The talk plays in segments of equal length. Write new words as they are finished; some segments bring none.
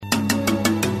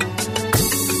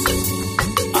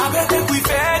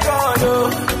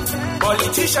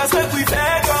politicians make we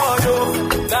fear God, oh.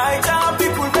 Niger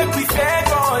people make we fear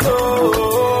God,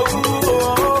 oh.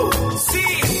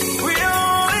 See, we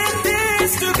all in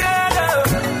this together.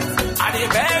 And the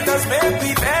beggars make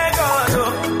we fear God,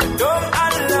 oh. Don't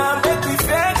Allah make we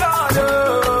fear God,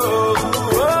 oh.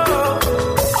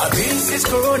 This is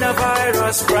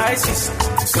coronavirus crisis.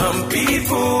 Some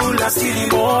people are stealing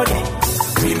money.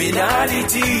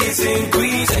 Criminality is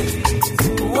increasing.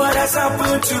 What has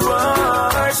happened to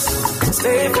us?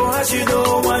 Stay for us, you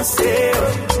know, one step.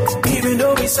 Even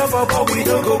though we suffer, but we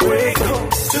don't go break.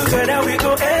 Together we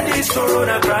go end this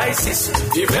corona crisis.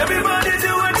 If everybody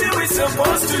do what we're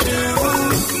supposed to do,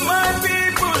 my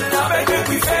people, I beg make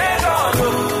we fair God.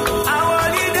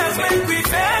 Our leaders make we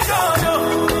fair God.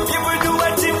 If we do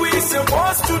what we're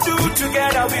supposed to do,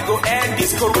 together we go end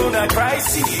this corona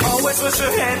crisis. Always wash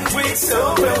your hands with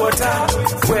soap and water.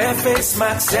 Wear face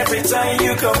masks every time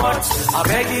you come out. I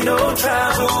beg you don't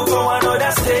travel, go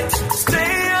another state. Stay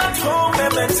at home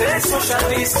and maintain social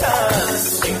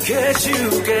distance. In case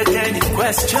you get any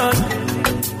question,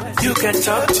 you can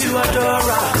talk to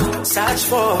Adora. Search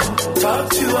for Talk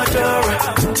to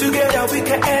Adora. Together we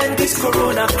can end this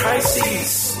corona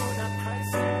crisis.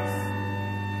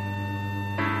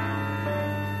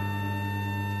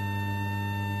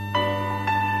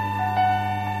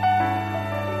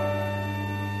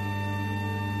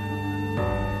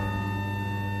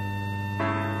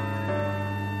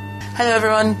 Hello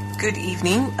everyone, good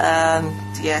evening.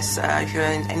 Yes, if you're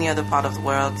in any other part of the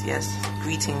world, yes,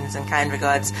 greetings and kind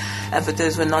regards. And for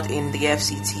those who are not in the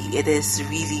FCT, it is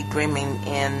really brimming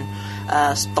in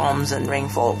storms and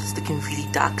rainfall. It's looking really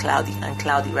dark,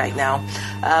 cloudy right now.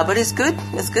 But it's good.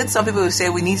 It's good. Some people will say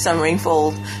we need some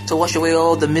rainfall to wash away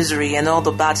all the misery and all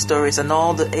the bad stories and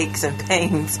all the aches and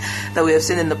pains that we have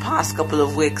seen in the past couple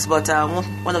of weeks. But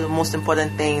one of the most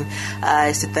important things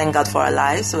is to thank God for our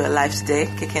lives. So we're alive today,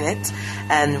 kicking it,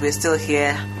 and we're still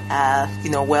here,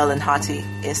 well and hearty.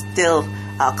 It's still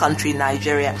our country,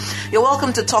 Nigeria. You're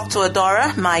welcome to Talk to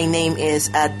Adora. My name is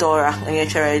Adora.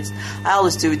 I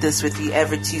always do this with you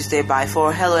every Tuesday by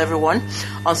 4. Hello, everyone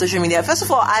on social media. First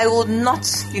of all, I will not,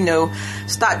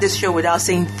 start this show without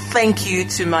saying thank you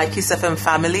to my Kiss FM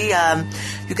family.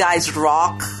 You guys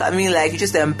rock. I mean, you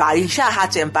just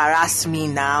had to embarrass me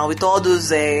now with all those,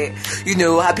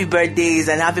 happy birthdays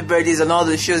and all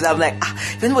those shows. I'm like,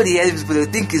 if anybody else will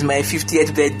think it's my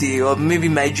 50th birthday or maybe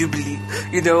my jubilee,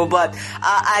 but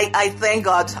I thank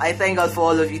God. I thank God for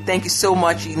all of you. Thank you so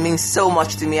much. It means so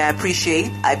much to me. I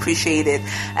appreciate it.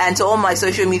 And to all my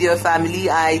social media family,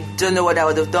 I don't know what I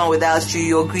would have done without you.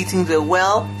 Your greetings were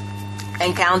well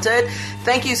encountered.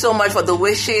 Thank you so much for the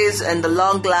wishes and the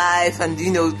long life and,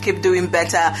 keep doing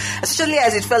better, especially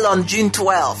as it fell on June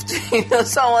 12th.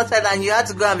 Someone said, and you had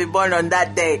to go and be born on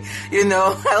that day.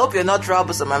 I hope you're not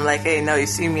troublesome. I'm like, hey, no, you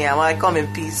see me. I come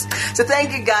in peace. So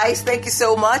thank you guys. Thank you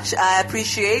so much. I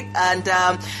appreciate and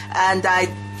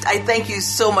I thank you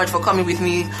so much for coming with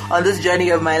me on this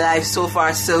journey of my life. So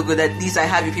far, so good. At least I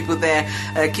have you people there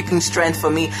keeping strength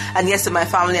for me. And yes, to my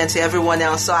family and to everyone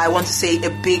else. So I want to say a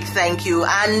big thank you.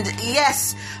 And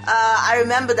yes, I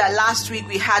remember that last week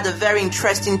we had a very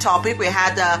interesting topic. We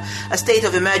had a state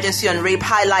of emergency on rape,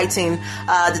 highlighting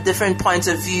the different points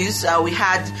of views. We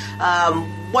had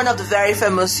one of the very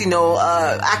famous,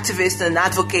 activists and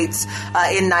advocates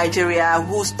in Nigeria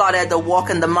who started the walk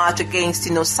and the march against,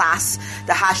 SARS,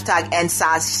 the hashtag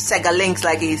EndSARS, Segalinks,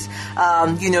 like he's,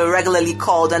 regularly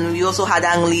called. And we also had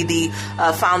Ang Lee, the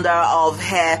founder of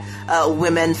Hair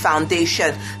Women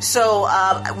Foundation. So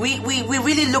we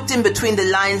really looked in between the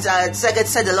lines. Sega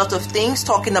said a lot of things,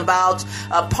 talking about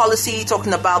policy,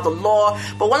 talking about the law.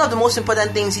 But one of the most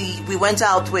important things we went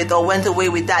away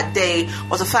with that day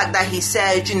was the fact that he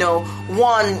said,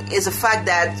 one is the fact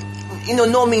that,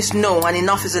 no means no and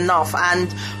enough is enough.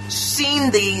 And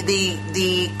seeing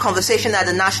the conversation at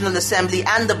the National Assembly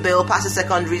and the bill pass a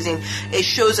second reading, it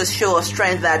shows a show of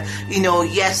strength that,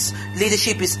 yes,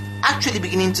 leadership is actually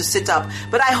beginning to sit up.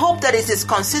 But I hope that it is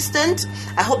consistent.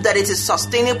 I hope that it is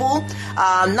sustainable,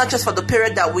 not just for the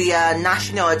period that we are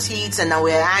gnashing our teeth and that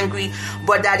we are angry,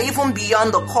 but that even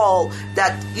beyond the call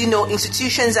that,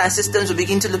 institutions and systems will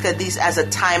begin to look at this as a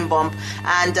time bomb.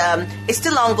 And it's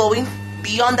still ongoing.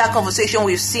 Beyond that conversation,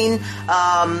 we've seen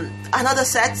another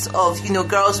set of,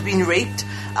 girls being raped.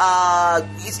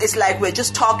 it's like we're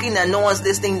just talking and no one's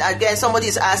listening. Again, somebody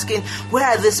is asking, where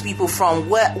are these people from?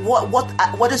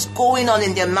 What is going on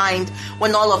in their mind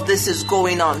when all of this is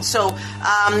going on? So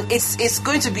it's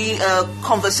going to be a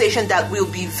conversation that will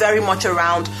be very much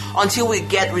around until we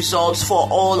get results for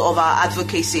all of our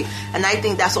advocacy. And I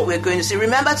think that's what we're going to see.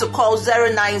 Remember to call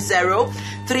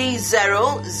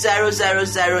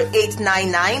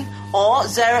 090-30-000-899 or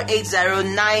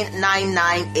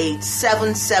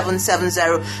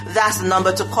 080-9998-7770. That's the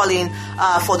number to call in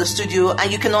for the studio.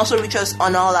 And you can also reach us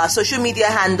on all our social media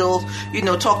handles.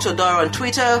 Talk to Adora on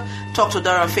Twitter, Talk to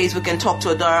Adora on Facebook, and Talk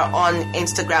to Adora on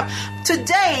Instagram.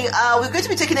 Today, we're going to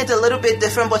be taking it a little bit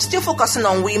different, but still focusing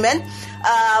on women.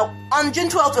 On June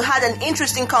 12th, we had an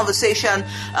interesting conversation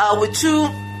with two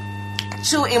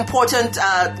important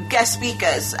guest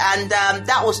speakers, and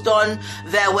that was done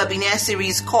their webinar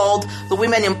series called the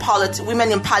Women in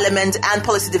Parliament and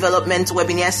Policy Development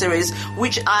webinar series,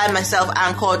 which I myself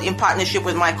anchored in partnership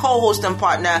with my co-host and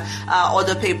partner,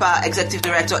 Other Paper Executive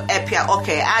Director Epia Oke.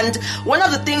 And one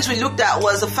of the things we looked at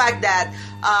was the fact that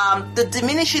the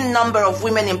diminishing number of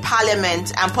women in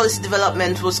parliament and policy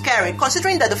development was scary,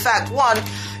 considering that the fact, one,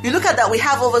 you look at that, we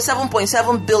have over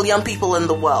 7.7 billion people in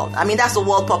the world. I mean, that's the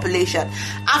world population.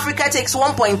 Africa takes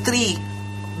 1.3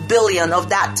 billion of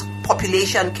that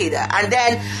population cadre. And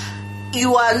then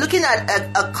you are looking at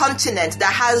a continent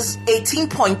that has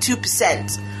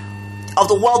 18.2% of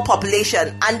the world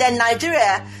population. And then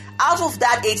Nigeria, out of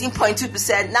that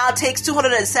 18.2%, now takes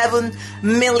 207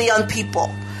 million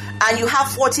people. And you have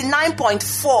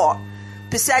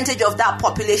 49.4% of that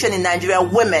population in Nigeria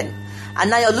women. And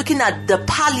now you're looking at the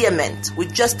parliament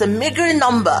with just a meager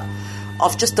number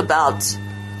of just about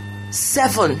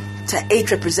 7 to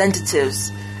 8 representatives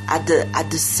at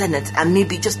the Senate, and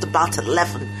maybe just about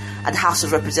 11 at the House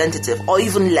of Representatives, or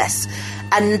even less.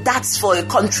 And that's for a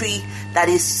country that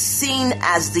is seen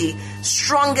as the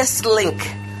strongest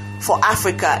link for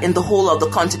Africa in the whole of the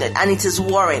continent, and it is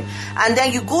worrying. And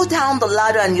then you go down the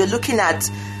ladder and you're looking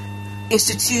at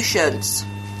institutions,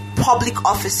 public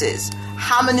offices.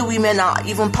 How many women are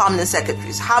even permanent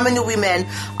secretaries? How many women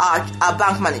are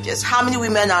bank managers? How many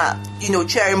women are,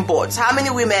 chairing boards? How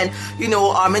many women,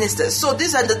 are ministers? So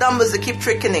these are the numbers that keep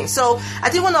trickling. So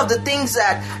I think one of the things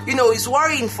that, is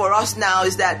worrying for us now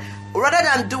is that rather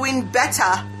than doing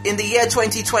better in the year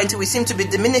 2020, we seem to be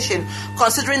diminishing,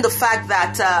 considering the fact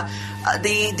that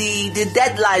the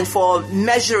deadline for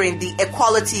measuring the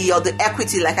equality or the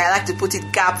equity, like I like to put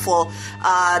it, gap for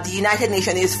the United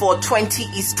Nations is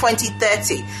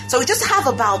 2030. So we just have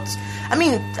about, I'm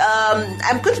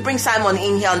going to bring Simon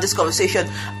in here on this conversation.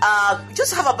 We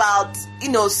just have about,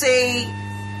 say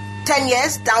 10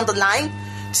 years down the line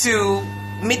to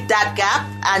meet that gap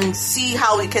and see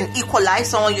how we can equalize.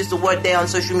 Someone used the word there on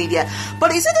social media.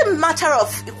 But is it a matter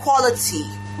of equality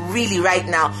really right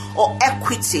now, or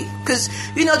equity? Because,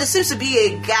 there seems to be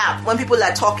a gap when people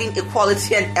are talking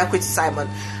equality and equity, Simon.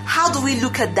 How do we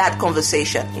look at that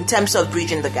conversation in terms of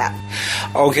bridging the gap?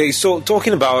 Okay, so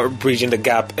talking about bridging the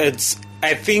gap,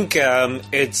 I think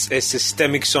it's a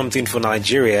systemic something for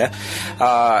Nigeria,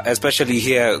 especially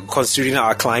here, considering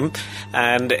our climate.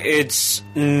 And it's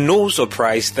no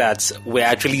surprise that we're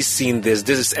actually seeing this.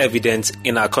 This is evident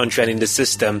in our country and in the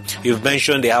system. You've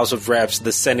mentioned the House of Reps,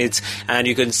 the Senate, and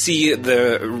you can see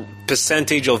the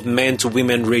percentage of men to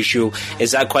women ratio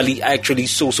is actually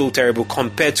so terrible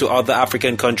compared to other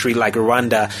African countries like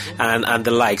Rwanda and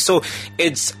the like. So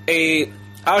it's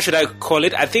how should I call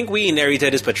it? I think we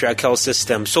inherited this patriarchal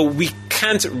system, so we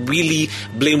can't really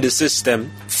blame the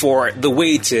system for the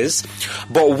way it is,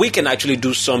 but we can actually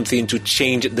do something to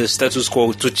change the status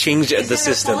quo, to change the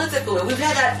system. Political will. We've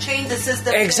had that change the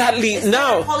system. Exactly.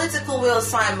 Now, political will,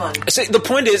 Simon. So the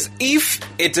point is, if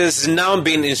it is now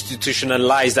being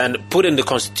institutionalized and put in the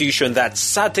constitution that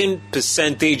certain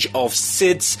percentage of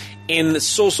seats in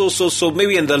so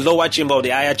maybe in the lower chamber or the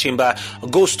higher chamber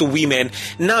goes to women,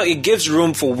 now it gives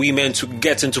room for women to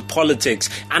get into politics.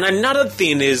 And another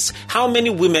thing is, how many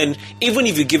women, even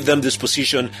if you give them this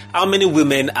position, how many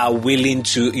women are willing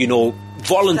to,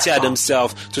 volunteer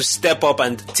themselves to step up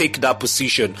and take that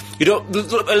position?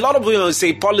 A lot of women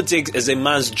say politics is a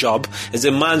man's job, is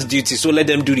a man's duty, so let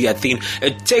them do their thing.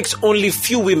 It takes only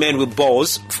few women with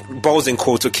balls in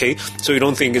quote, okay? So you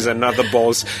don't think it's another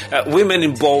balls. Women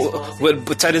in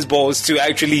with tennis balls to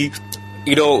actually,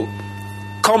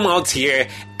 come out here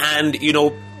and,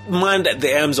 mind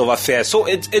the arms of affairs. So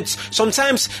it's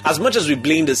sometimes, as much as we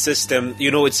blame the system,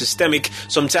 it's systemic.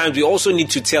 Sometimes we also need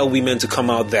to tell women to come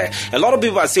out there. A lot of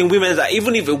people are saying women that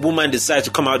even if a woman decides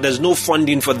to come out, there's no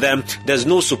funding for them, there's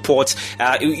no support.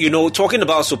 Talking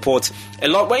about support, a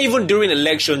lot. Even during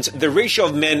elections, the ratio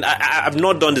of men. I've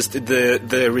not done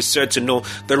the research to know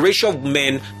the ratio of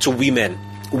men to women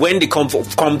when they come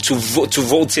to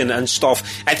voting and stuff.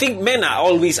 I think men are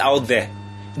always out there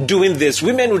doing this.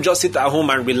 Women will just sit at home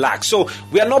and relax. So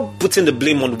we are not putting the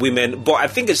blame on women, but I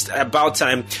think it's about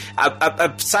time,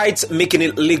 besides making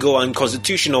it legal and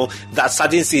constitutional, that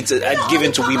certain seats are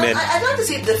given to women. I'd like to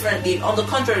see it differently. On the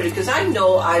contrary, because I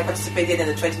know I participated in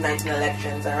the 2019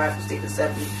 elections and arrived for State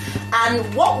Assembly,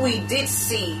 and what we did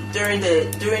see during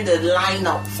the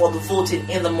lineup for the voting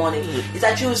in the morning is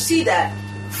that you will see that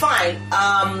fine,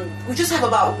 we just have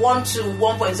about 1 to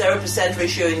 1.0%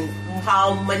 ratio in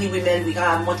how many women we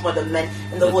have, much more than men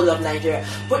in the whole of Nigeria.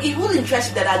 But it will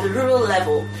interest that at the rural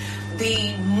level,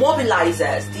 the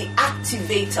mobilizers, the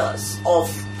activators of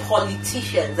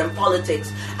politicians and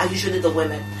politics are usually the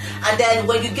women. And then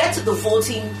when you get to the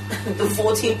voting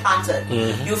pattern,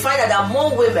 you find that there are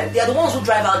more women. They are the ones who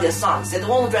drive out their sons. They're the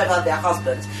ones who drive out their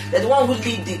husbands. They're the ones who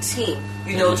lead the team,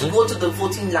 to go to the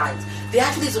voting lines. They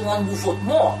actually is the one who vote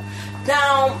more.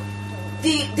 Now,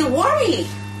 the worry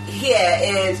here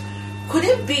is, could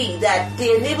it be that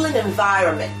the enabling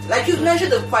environment, like you've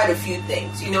mentioned quite a few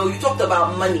things, you talked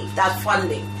about money, that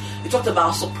funding, you talked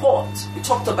about support, you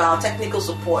talked about technical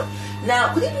support.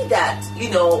 Now, could it be that,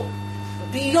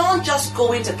 beyond just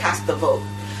going to cast the vote,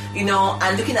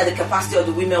 and looking at the capacity of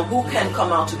the women who can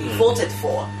come out to be voted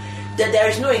for, that there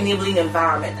is no enabling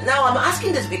environment? Now, I'm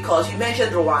asking this because you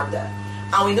mentioned Rwanda.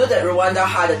 And we know that Rwanda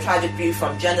had a tragic period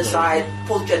from genocide,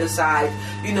 post-genocide,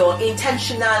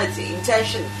 intentionality,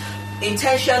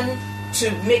 intention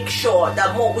to make sure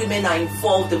that more women are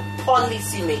involved in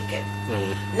policy making.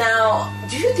 Now,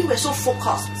 do you think we're so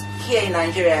focused here in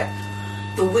Nigeria,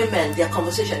 the women, their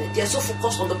conversation, they're so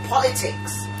focused on the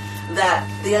politics that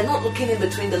they are not looking in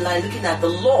between the lines, looking at the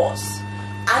laws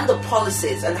and the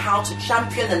policies and how to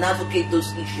champion and advocate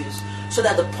those issues so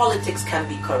that the politics can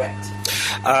be correct?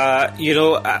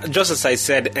 Just as I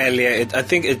said earlier, I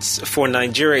think it's for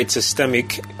Nigeria, it's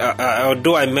systemic.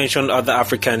 Although I mentioned other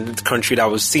African countries that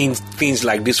was seeing things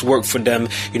like this work for them,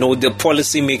 the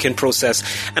policy making process.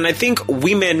 And I think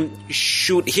women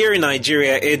should, here in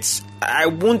Nigeria, I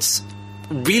won't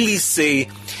really say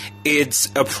it's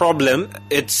a problem.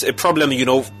 It's a problem,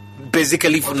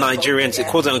 basically for Nigerians,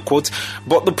 quote unquote.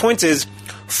 But the point is,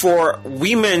 for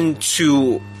women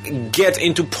to get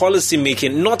into policy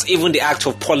making, not even the act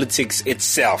of politics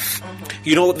itself.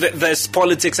 There's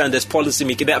politics and there's policy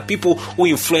making. There are people who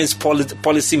influence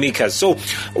policy makers. So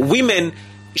women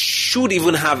should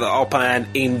even have an upper hand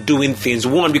in doing things.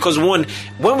 Because when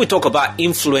we talk about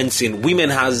influencing,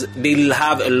 they'll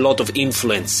have a lot of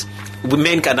influence.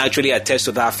 Women can actually attest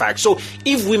to that fact. So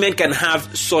if women can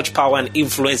have such power and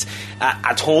influence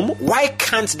at home, why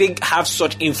can't they have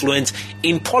such influence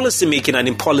in policy making and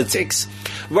in politics?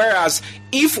 Whereas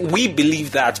if we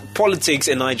believe that politics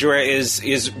in Nigeria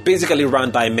is basically run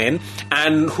by men,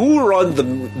 and who run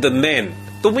the men?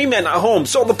 The women at home.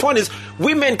 So the point is,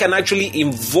 women can actually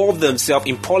involve themselves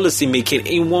in policy making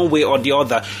in one way or the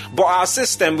other. But our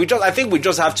system, I think we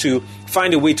just have to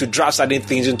find a way to draft certain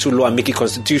things into law and make it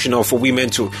constitutional for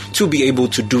women to be able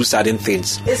to do certain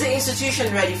things. Is the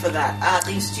institution ready for that? Are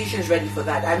the institutions ready for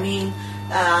that? I mean,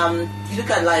 you look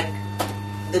at like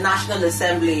the National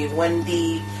Assembly when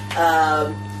the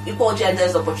Equal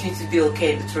Genders Opportunity Bill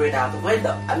came, to throw it out the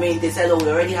window. I mean, they said, we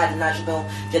already had a national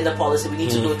gender policy, we need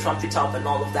to go trump it up and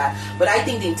all of that. But I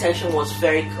think the intention was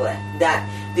very clear, that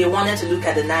they wanted to look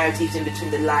at the narratives in between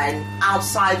the line,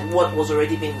 outside what was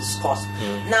already being discussed.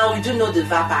 Now, we do know the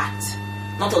VAP Act.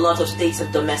 Not a lot of states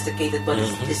have domesticated, but a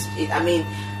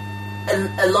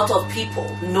lot of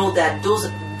people know that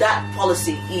that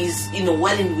policy is,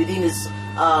 well within its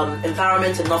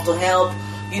environment enough to help,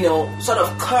 sort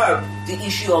of curb the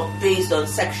issue of based on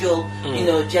sexual,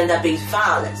 gender-based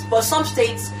violence. But some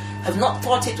states have not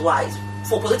thought it wise,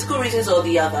 for political reasons or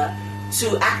the other,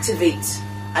 to activate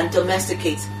and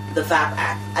domesticate the VAP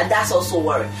Act. And that's also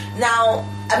worrying. Now,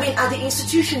 are the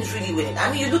institutions really winning?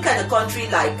 You look at a country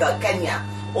like Kenya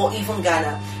or even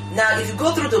Ghana. Now, if you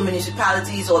go through the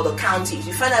municipalities or the counties,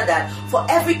 you find out that for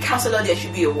every councillor there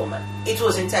should be a woman. It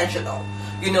was intentional.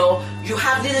 You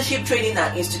have leadership training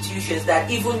at institutions that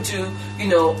even do,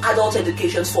 adult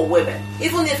educations for women,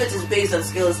 even if it is based on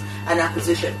skills and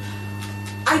acquisition.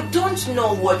 I don't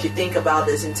know what you think about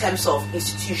this in terms of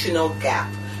institutional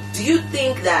gap. Do you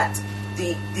think that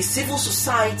the civil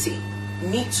society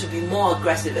need to be more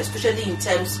aggressive, especially in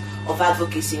terms of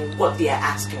advocacy and what they are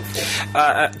asking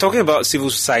for? Talking about civil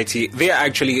society, they are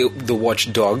actually the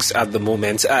watchdogs at the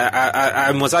moment.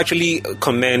 I must actually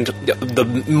commend the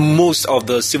most of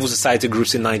the civil society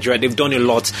groups in Nigeria. They've done a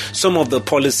lot. Some of the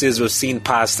policies we've seen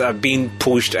passed are being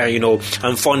pushed,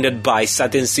 and funded by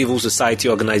certain civil society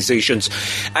organizations.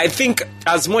 I think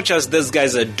as much as these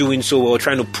guys are doing so well,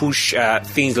 trying to push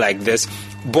things like this,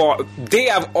 but they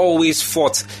have always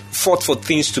fought for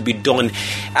things to be done.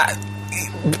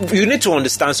 You need to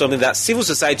understand something, that civil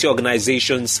society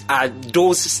organizations are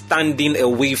those standing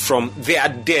away from, they are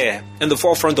there in the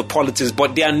forefront of politics,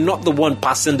 but they are not the one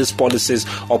passing these policies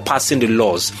or passing the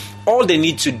laws. All they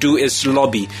need to do is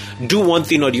lobby, do one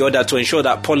thing or the other to ensure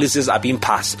that policies are being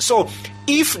passed. So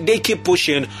if they keep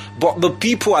pushing, but the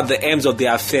people at the ends of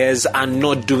their affairs are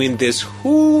not doing this,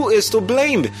 who is to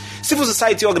blame? Civil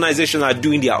society organizations are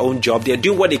doing their own job. They're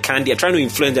doing what they can. They're trying to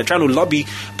influence. They're trying to lobby.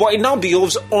 But it now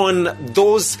behoves on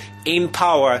those in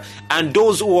power and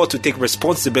those who ought to take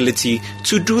responsibility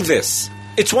to do this.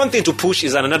 It's one thing to push,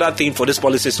 is another thing for these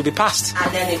policies to be passed.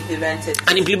 And then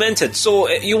implemented. So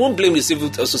you won't blame the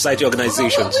civil society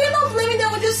organizations. We're not blaming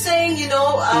them. We're just saying,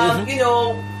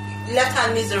 left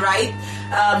hand means the right.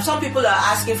 Some people are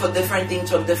asking for different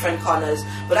things from different corners,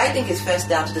 but I think it's first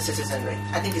down to the citizenry.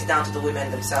 I think it's down to the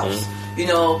women themselves. You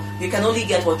can only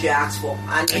get what you ask for,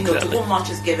 and to whom much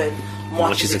is given,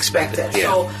 much is expected.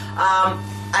 Yeah. So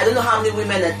I don't know how many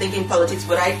women are thinking politics,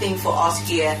 but I think for us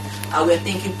here, we're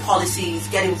thinking policies,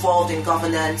 get involved in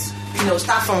governance.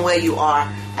 Start from where you are,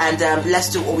 and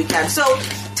let's do what we can. So,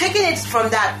 taking it from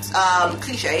that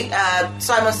cliche,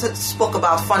 Simon spoke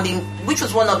about funding, which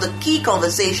was one of the key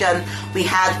conversations we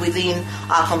had within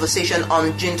our conversation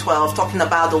on June 12th, talking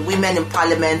about the Women in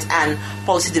Parliament and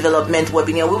Policy Development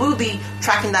webinar. We will be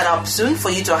tracking that up soon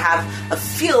for you to have a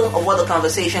feel of what the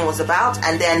conversation was about,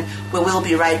 and then we will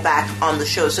be right back on the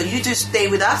show. So you do stay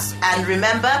with us, and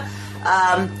remember,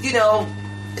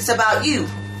 it's about you.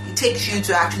 It takes you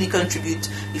to actually contribute.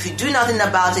 If you do nothing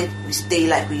about it, we stay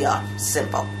like we are.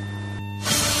 Simple.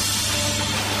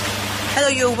 Hello,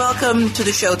 you're welcome to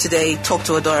the show today, Talk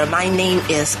to Adora. My name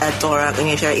is Adora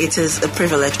Onyesha. It is a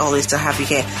privilege always to have you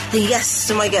here. And yes,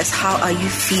 to my guest, how are you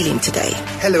feeling today?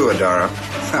 Hello, Adora.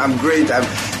 I'm great.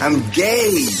 I'm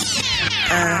gay.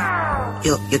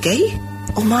 You're gay?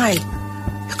 Oh my,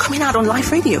 you're coming out on live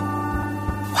radio.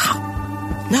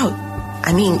 Wow. No,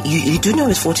 I mean, you do know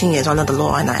it's 14 years under the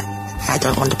law, and I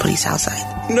don't want the police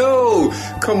outside. No,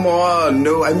 come on.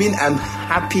 No, I mean, I'm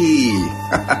happy.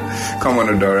 Come on,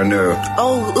 Adora, no.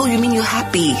 Oh, you mean you're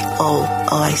happy? Oh,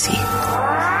 I see.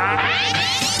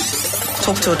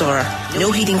 Talk to Adora.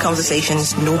 No hidden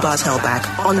conversations, no bars held back,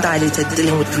 undiluted,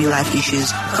 dealing with real-life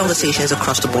issues, conversations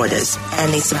across the borders.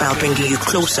 And it's about bringing you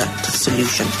closer to the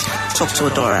solution. Talk to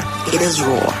Adora. It is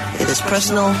raw, it is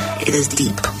personal, it is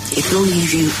deep. It will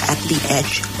leave you at the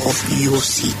edge of your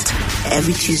seat.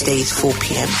 Every Tuesday is 4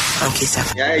 p.m. on Kiss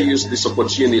FM. I use this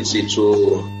opportunity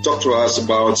to talk to us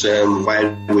about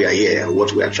why we are here,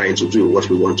 what we are trying to do, what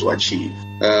we want to achieve.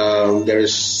 There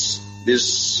is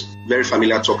this very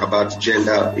familiar talk about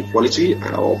gender equality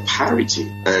or parity.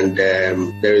 And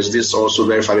there is this also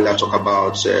very familiar talk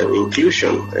about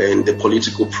inclusion in the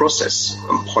political process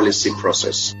and policy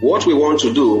process. What we want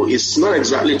to do is not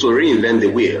exactly to reinvent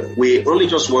the wheel. We only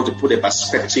just want to put a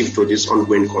perspective to this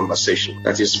ongoing conversation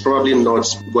that is probably not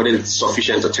getting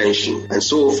sufficient attention. And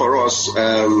so for us,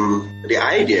 the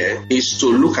idea is to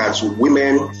look at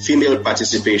female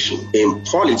participation in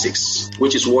politics,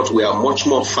 which is what we are much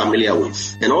more familiar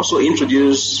with, and also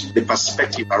introduce the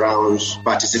perspective around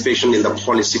participation in the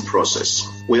policy process.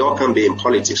 We all can be in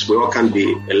politics. We all can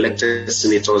be elected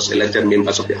senators, elected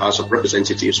members of the House of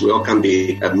Representatives. We all can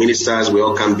be ministers. We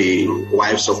all can be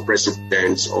wives of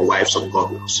presidents or wives of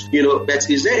governors. But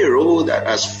is there a role that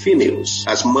as females,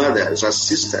 as mothers, as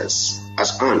sisters,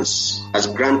 as aunts, as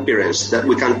grandparents that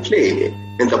we can play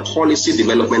in the policy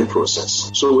development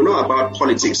process? So we know about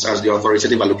politics as the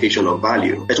authoritative allocation of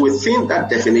value, but within that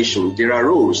definition, there are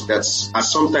roles that are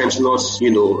sometimes not,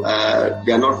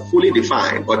 they are not fully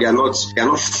defined, or they are not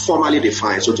formally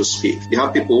defined, so to speak. You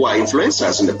have people who are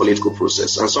influencers in the political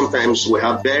process, and sometimes we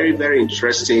have very, very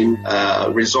interesting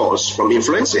results from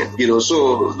influencing.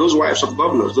 So those wives of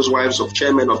governors, those wives of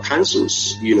chairmen of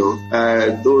councils,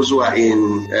 those who are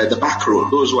in the back room,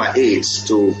 those who are aides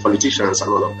to politicians and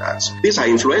all of that. These are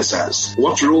influencers.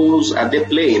 What roles are they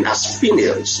playing as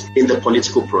females in the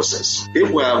political process? If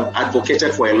we have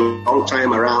advocated for a long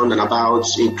time around and about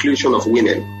inclusion of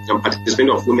women and participation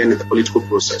of women in the political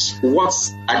process, what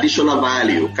additional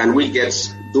value can we get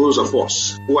those of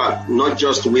us who are not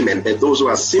just women, but those who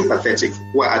are sympathetic,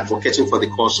 who are advocating for the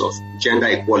cause of gender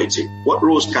equality, what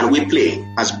roles can we play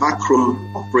as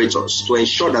backroom operators to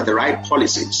ensure that the right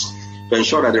policies, to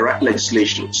ensure that the right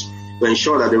legislations, to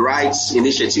ensure that the right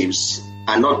initiatives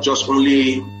are not just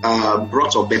only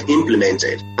brought up but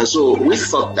implemented? And so we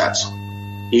thought that,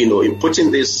 in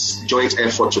putting this joint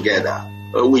effort together,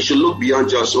 we should look beyond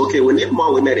just, okay, we need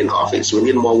more women in office, we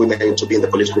need more women to be in the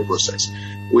political process.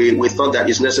 We thought that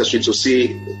it's necessary to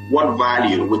see what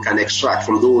value we can extract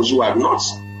from those who are not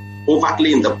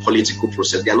overtly in the political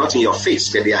process. They are not in your face,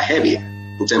 but they are heavy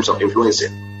in terms of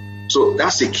influencing. So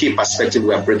that's the key perspective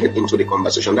we are bringing into the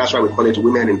conversation. That's why we call it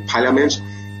Women in Parliament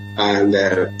and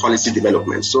Policy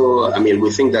Development. So,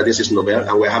 we think that this is novel,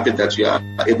 and we're happy that you are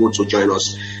able to join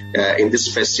us in this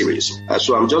first series.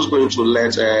 So I'm just going to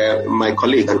let my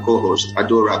colleague and co-host,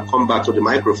 Adora, come back to the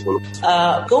microphone.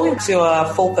 Going to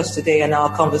our focus today and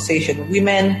our conversation,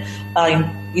 women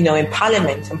in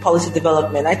Parliament and policy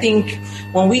development. I think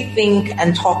when we think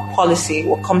and talk policy,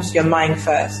 what comes to your mind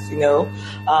first,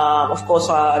 of course,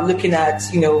 looking at,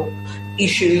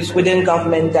 issues within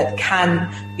government that can,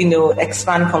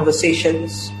 expand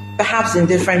conversations, perhaps in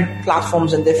different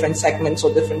platforms and different segments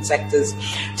or different sectors.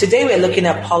 Today we're looking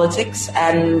at politics,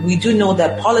 and we do know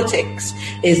that politics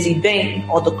is the bane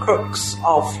or the crux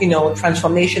of,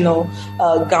 transformational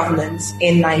governance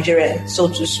in Nigeria, so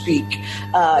to speak.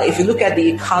 If you look at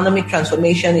the economic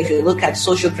transformation, if you look at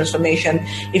social transformation,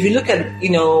 if you look at,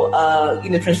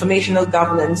 transformational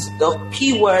governance, the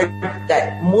key word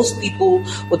that most people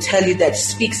will tell you that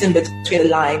speaks in between the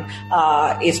line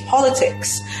is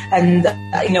politics. And,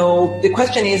 the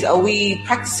question is, are we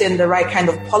practicing the right kind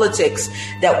of politics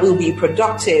that will be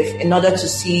productive in order to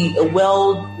see a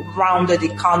well-rounded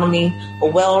economy, a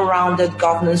well-rounded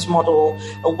governance model,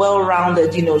 a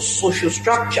well-rounded, social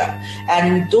structure?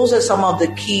 And those are some of the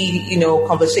key,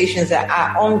 conversations that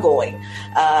are ongoing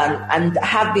and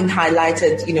have been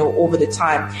highlighted, over the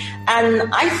time.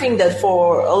 And I think that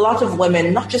for a lot of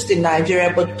women, not just in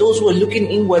Nigeria, but those who are looking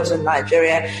inwards in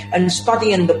Nigeria and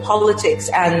studying the politics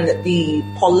and the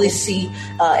policy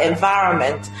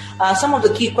environment, some of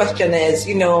the key question is,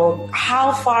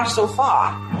 how far so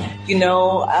far?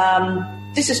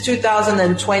 This is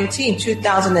 2020. In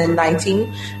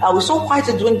 2019, we saw quite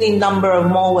a dwindling number of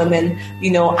more women,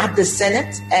 at the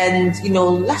Senate, and,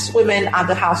 less women at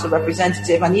the House of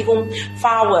Representatives, and even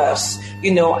far worse,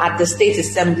 at the state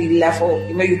assembly level.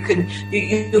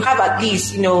 You have at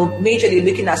least, majorly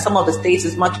looking at some of the states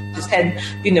as much as 10,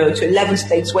 to 11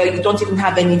 states where you don't even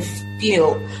have any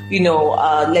female,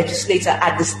 legislator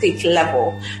at the state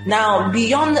level. Now,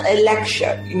 beyond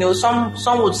election,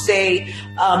 some would say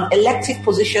elective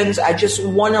positions are just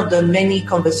one of the many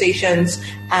conversations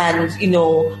and,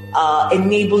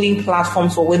 enabling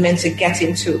platforms for women to get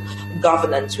into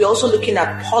governance. We're also looking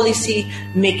at policy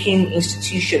making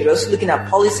institutions. We're also looking at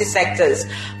policy sectors.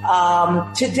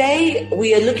 Today,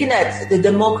 we are looking at the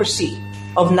democracy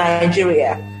of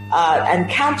Nigeria and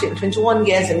counting, 21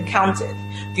 years and counting.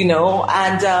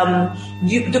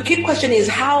 The key question is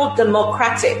how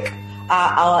democratic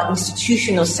are our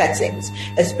institutional settings,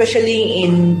 especially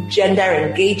in gender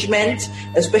engagement,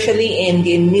 especially in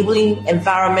the enabling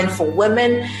environment for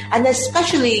women, and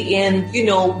especially in,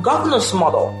 governance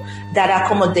model that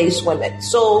accommodates women.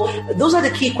 So those are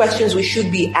the key questions we should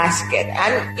be asking.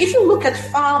 And if you look at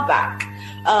far back,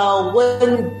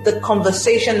 when the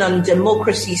conversation on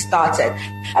democracy started,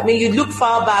 you look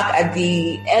far back at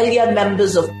the earlier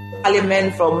members of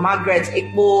Parliament, from Margaret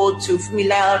Ikpo to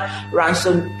Funmilayo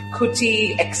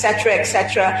Ransome-Kuti, etc.,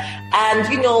 and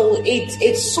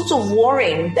it's sort of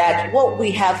worrying that what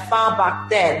we have far back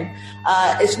then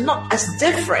is not as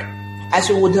different as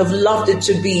we would have loved it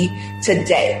to be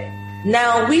today.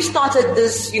 Now, we started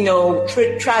this,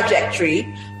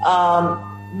 trajectory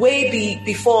way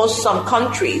before some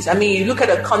countries. You look at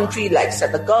a country like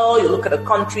Senegal, you look at a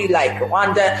country like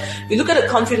Rwanda, you look at a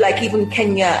country like even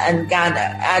Kenya and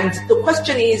Ghana. And the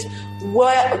question is,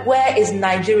 where is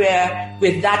Nigeria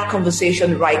with that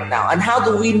conversation right now? And how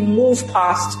do we move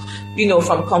past,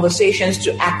 from conversations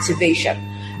to activation?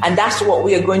 And that's what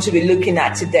we are going to be looking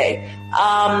at today.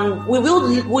 We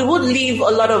will leave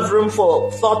a lot of room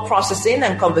for thought processing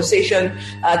and conversation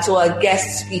to our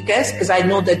guest speakers, because I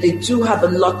know that they do have a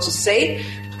lot to say.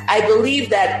 I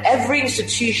believe that every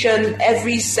institution,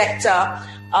 every sector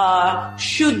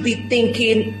should be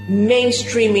thinking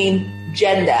mainstreaming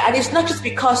gender. And it's not just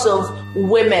because of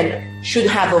women should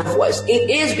have a voice. It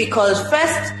is because,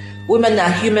 first, women are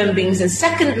human beings, and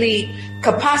secondly,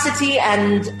 capacity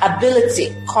and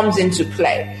ability comes into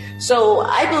play. So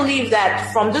I believe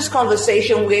that from this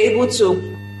conversation, we're able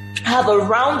to have a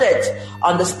rounded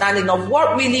understanding of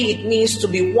what really it means to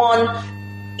be one,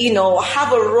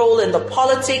 have a role in the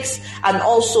politics and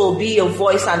also be a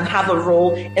voice and have a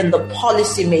role in the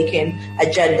policy-making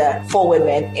agenda for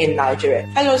women in Nigeria.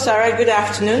 Hello, Sarah. Good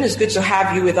afternoon. It's good to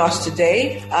have you with us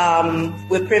today.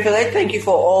 We're privileged. Thank you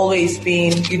for always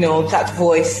being, that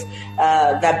voice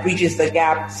that bridges the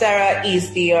gap. Sarah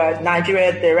is the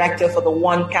Nigeria Director for the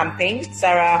One Campaign,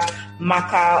 Sarah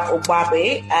Maka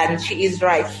Obabe, and she is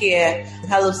right here.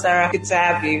 Hello, Sarah. Good to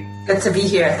have you. Good to be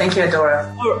here. Thank you,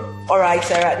 Adora. All right,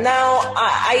 Sarah. Now,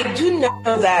 I do know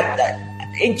that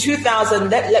in 2000,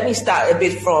 let me start a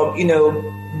bit from,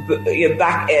 your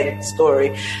back end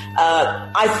story.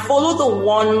 I followed the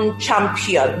One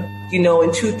Champion, in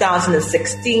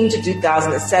 2016 to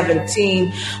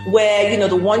 2017, where,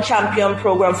 the One Champion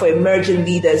program for emerging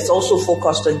leaders also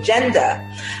focused on gender.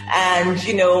 And,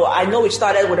 I know it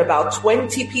started with about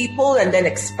 20 people and then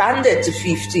expanded to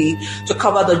 50 to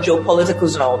cover the geopolitical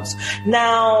zones.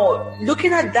 Now,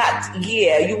 looking at that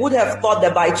year, you would have thought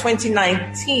that by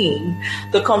 2019,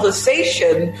 the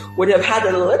conversation would have had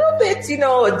a little bit,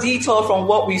 a detour from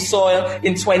what we saw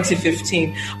in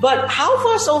 2015. But how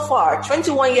far so far?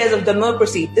 21 years of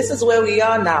democracy. This is where we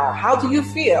are now. How do you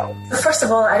feel? First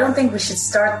of all, I don't think we should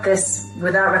start this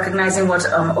without recognizing what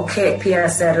Okpia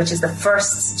said, which is the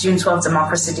first June 12th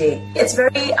Democracy Day. It's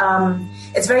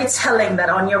very telling that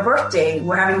on your birthday,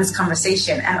 we're having this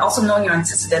conversation, and also knowing your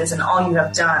antecedents and all you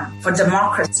have done for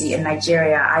democracy in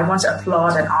Nigeria. I want to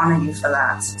applaud and honor you for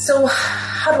that. So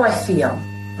how do I feel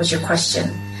was your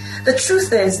question. The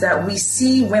truth is that we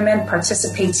see women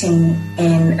participating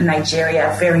in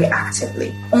Nigeria very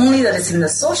actively, only that it's in the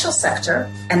social sector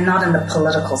and not in the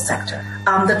political sector.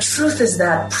 The truth is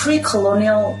that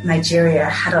pre-colonial Nigeria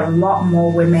had a lot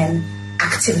more women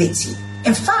activity.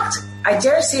 In fact, I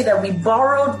dare say that we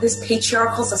borrowed this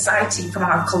patriarchal society from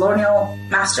our colonial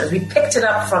masters. We picked it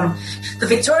up from the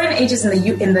Victorian ages in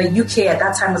the UK at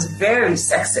that time was very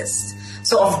sexist.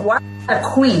 So of what a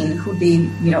queen who they,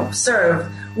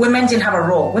 served, women didn't have a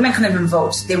role. Women couldn't even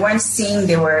vote. They weren't seen.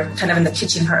 They were kind of in the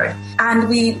kitchen herd. And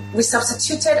we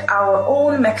substituted our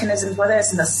own mechanisms, whether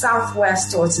it's in the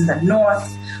Southwest or it's in the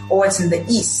North or it's in the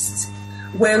East,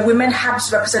 where women had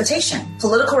representation,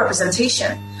 political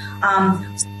representation.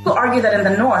 People argue that in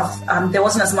the North, there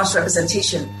wasn't as much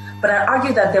representation. But I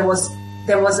argue that there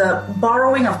was a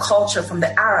borrowing of culture from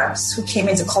the Arabs who came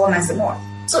in to colonize the North.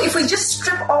 So if we just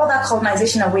strip all that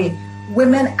colonization away,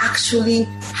 women actually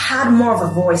had more of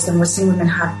a voice than we're seeing women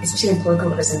have, especially in political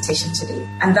representation today.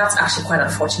 And that's actually quite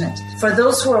unfortunate. For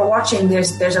those who are watching,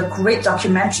 there's a great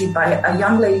documentary by a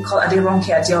young lady called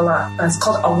Aderonke Adeola. It's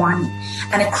called Awani.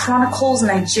 And it chronicles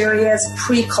Nigeria's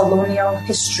pre-colonial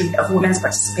history of women's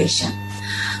participation.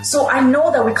 So I know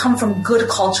that we come from good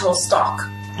cultural stock.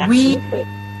 We,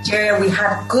 Nigeria, we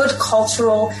had good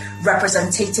cultural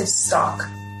representative stock.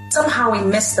 Somehow we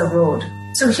missed the road.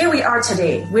 So here we are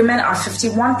today. Women are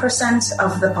 51%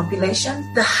 of the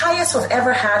population. The highest we've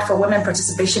ever had for women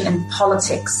participation in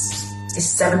politics is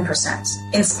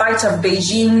 7%. In spite of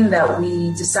Beijing that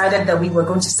we decided that we were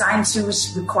going to sign to,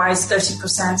 which requires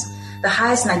 30%, the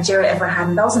highest Nigeria ever had,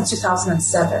 and that was in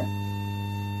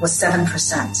 2007, was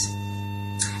 7%.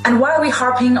 And why are we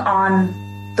harping on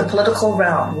the political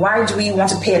realm? Why do we want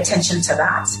to pay attention to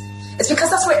that? It's because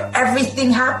that's where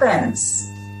everything happens.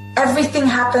 Everything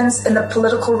happens in the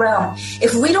political realm.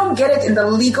 If we don't get it in the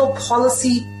legal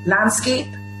policy landscape,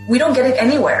 we don't get it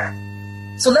anywhere.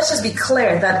 So let's just be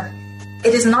clear that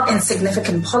it is not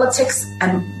insignificant. Politics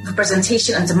and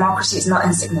representation and democracy is not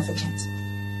insignificant.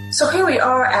 So here we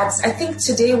are I think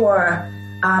today we're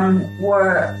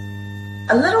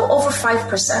a little over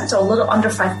 5% or a little under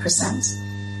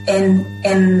 5%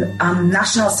 in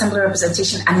National Assembly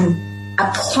representation and in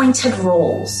appointed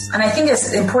roles. And I think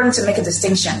it's important to make a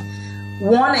distinction.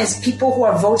 One is people who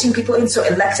are voting people into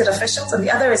elected officials, and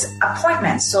the other is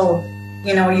appointments. So,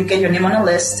 you get your name on a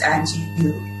list and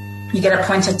you get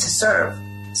appointed to serve.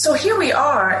 So here we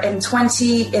are in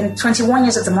 21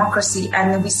 years of democracy,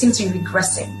 and we seem to be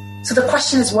regressing. So the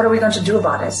question is, what are we going to do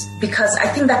about it? Because I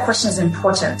think that question is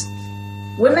important.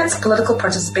 Women's political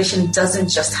participation doesn't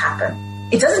just happen.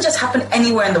 It doesn't just happen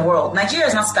anywhere in the world. Nigeria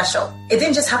is not special. It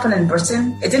didn't just happen in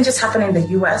Britain. It didn't just happen in the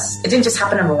US. It didn't just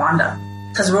happen in Rwanda.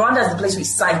 Because Rwanda is the place we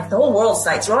cite. The whole world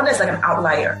cites. Rwanda is like an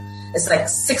outlier. It's like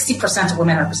 60% of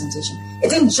women representation. It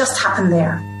didn't just happen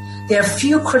there. There are a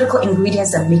few critical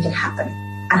ingredients that make it happen.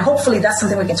 And hopefully that's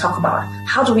something we can talk about.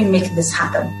 How do we make this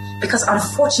happen? Because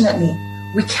unfortunately,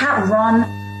 we can't run.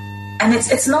 And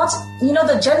it's not,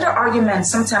 the gender argument,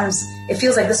 sometimes it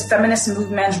feels like this feminist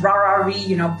movement,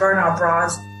 rah-rah-ree, burn our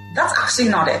bras. That's actually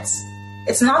not it.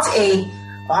 It's not a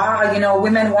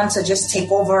women want to just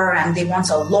take over and they want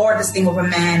to lord this thing over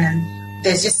men, and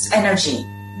there's just energy.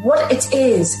 What it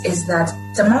is that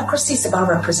democracy is about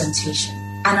representation,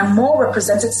 and a more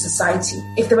represented society.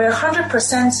 If there were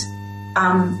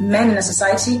 100% men in a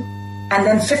society, and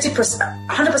then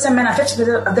 100% men and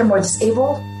 50% of them were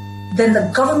disabled, then the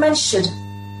government should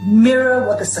mirror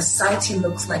what the society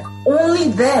looks like. Only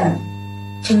then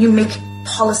can you make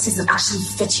policies that actually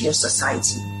fit your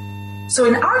society. So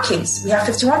in our case, we have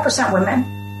 51% women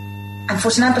and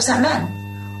 49%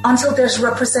 men. Until there's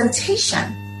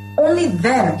representation, only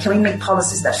then can we make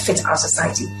policies that fit our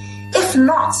society. If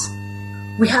not,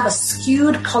 we have a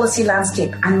skewed policy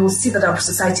landscape, and we'll see that our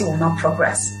society will not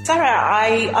progress. Sarah,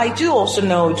 I do also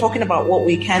know, talking about what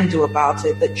we can do about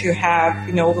it, that you have,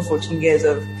 over 14 years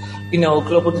of,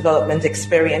 global development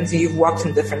experience, and you've worked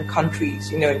in different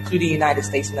countries, including the United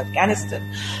States and Afghanistan.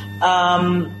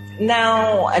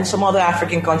 Now, and some other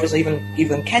African countries,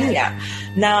 even Kenya.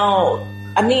 Now,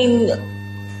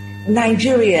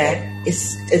 Nigeria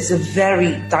is a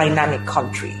very dynamic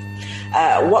country.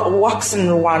 What works in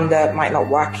Rwanda might not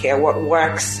work here. What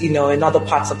works, in other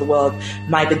parts of the world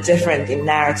might be different in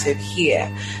narrative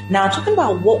here. Now, talking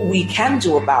about what we can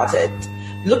do about it,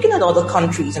 looking at other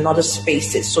countries and other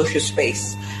spaces, social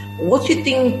space, what do you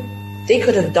think they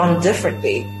could have done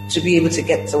differently to be able to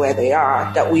get to where they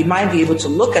are, that we might be able to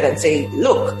look at and say,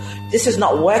 look, this is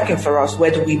not working for us.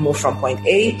 Where do we move from point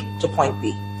A to point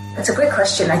B? That's a great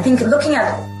question. I think looking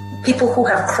at people who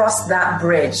have crossed that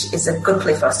bridge is a good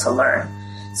place for us to learn.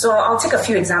 So I'll take a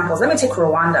few examples. Let me take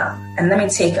Rwanda, and let me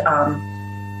take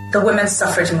the women's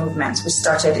suffrage movement, which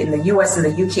started in the US and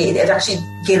the UK. It actually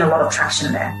gained a lot of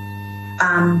traction there.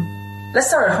 Let's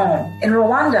start at home. In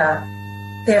Rwanda,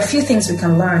 there are a few things we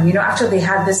can learn. After they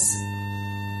had this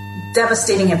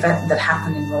devastating event that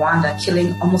happened in Rwanda,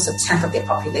 killing almost a tenth of their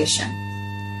population,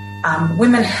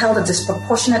 women held a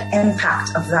disproportionate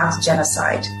impact of that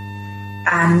genocide.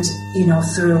 And,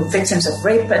 through victims of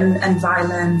rape and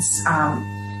violence,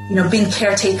 being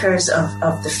caretakers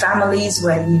of the families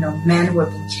when, men were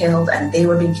being killed and they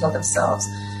were being killed themselves.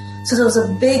 So there was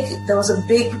a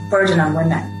big burden on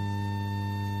women.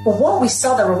 But what we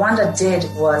saw that Rwanda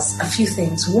did was a few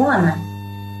things. One,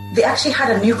 they actually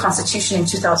had a new constitution in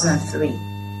 2003.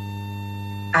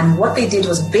 And what they did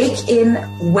was bake in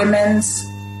women's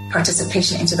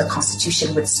participation into the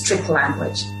constitution with strict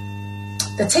language.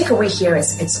 The takeaway here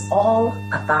is it's all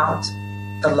about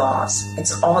the laws.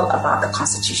 It's all about the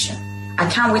Constitution. I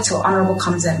can't wait till Honorable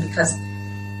comes in, because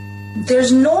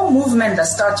there's no movement that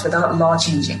starts without law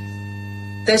changing.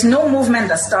 There's no movement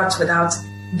that starts without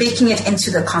baking it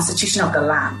into the Constitution of the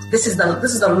land. This is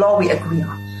the law we agree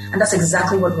on. And that's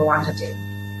exactly what Rwanda did.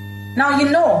 Now,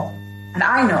 and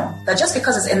I know that just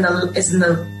because it's in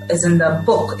the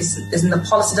book, is in the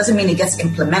policy, doesn't mean it gets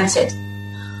implemented.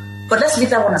 But let's leave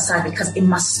that one aside, because it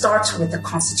must start with the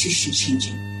constitution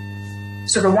changing.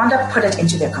 So Rwanda put it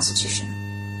into their constitution.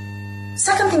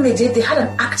 Second thing they did, they had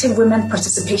an active women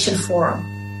participation forum.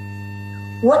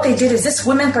 What they did is this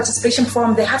women participation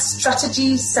forum, they had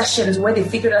strategy sessions where they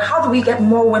figured out, how do we get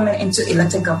more women into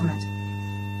elected government?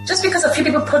 Just because a few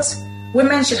people put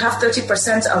women should have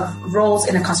 30% of roles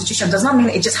in a constitution does not mean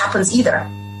it just happens either.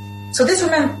 So these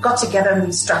women got together and we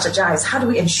strategized, how do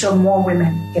we ensure more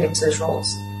women get into those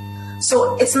roles?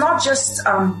 So it's not just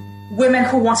women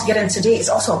who want to get in today, it's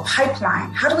also a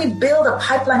pipeline. How do we build a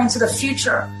pipeline into the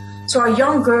future so our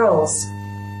young girls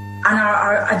and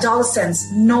our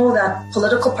adolescents know that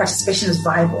political participation is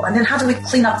viable? And then how do we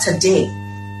clean up today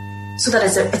so that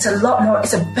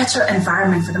it's a better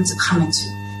environment for them to come into?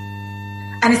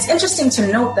 And it's interesting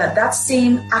to note that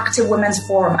same active women's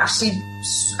forum actually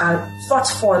fought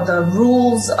for the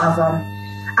rules of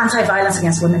anti-violence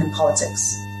against women in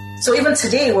politics. So even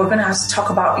today, we're going to have to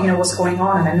talk about, what's going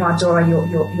on. And I know, Adora,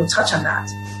 you'll touch on that.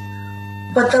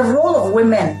 But the role of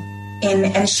women in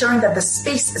ensuring that the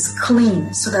space is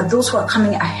clean so that those who are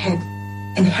coming ahead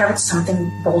inherit something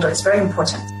bolder is very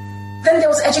important. Then there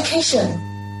was education.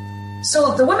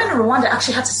 So the women in Rwanda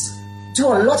actually had to do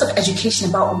a lot of education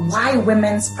about why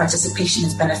women's participation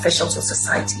is beneficial to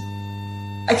society.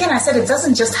 Again, I said it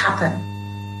doesn't just happen.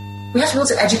 We have to be able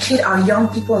to educate our young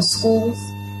people in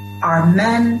schools, our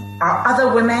men, our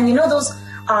other women. Those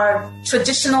are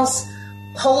traditional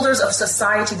holders of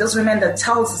society, those women that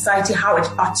tell society how it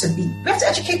ought to be. We have to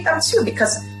educate them too,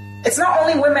 because it's not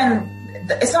only men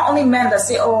that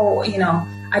say,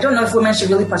 I don't know if women should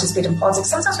really participate in politics.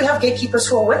 Sometimes we have gatekeepers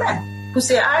who are women who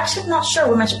say, I'm actually not sure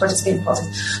women should participate in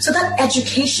politics. So that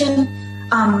education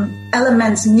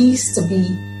element needs to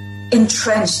be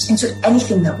entrenched into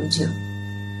anything that we do.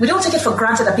 We don't take it for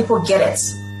granted that people get it.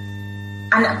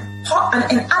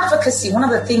 And in advocacy, one of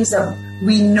the things that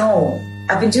we know,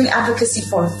 I've been doing advocacy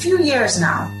for a few years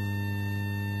now,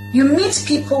 you meet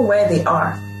people where they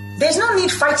are. There's no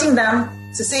need fighting them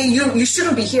to say you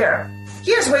shouldn't be here.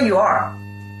 Here's where you are.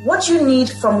 What you need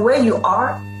from where you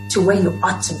are to where you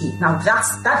ought to be. Now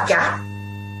that's that gap,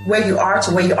 where you are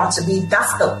to where you ought to be,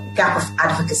 that's the gap of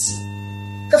advocacy.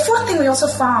 The fourth thing we also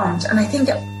found, and I think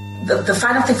the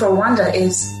final thing for Rwanda,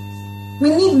 is we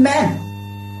need men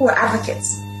who are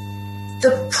advocates.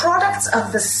 The product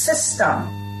of the system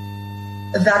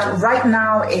that right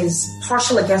now is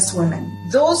partial against women,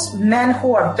 those men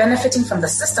who are benefiting from the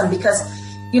system, because,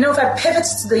 if I pivot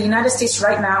to the United States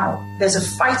right now, there's a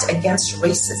fight against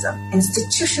racism,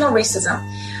 institutional racism.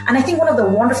 And I think one of the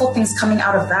wonderful things coming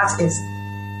out of that is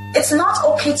it's not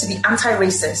okay to be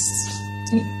anti-racist.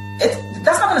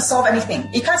 That's not going to solve anything.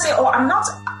 You can't say, I'm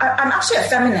actually a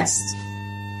feminist.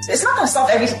 It's not going to solve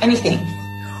anything.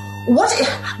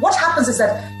 What happens is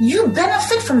that you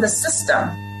benefit from the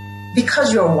system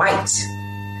because you're white.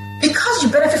 Because you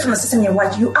benefit from the system, you're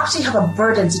white, you actually have a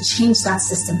burden to change that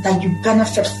system that you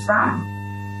benefit from.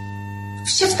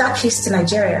 Shift that case to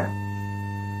Nigeria.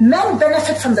 Men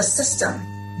benefit from the system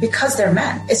because they're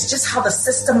men. It's just how the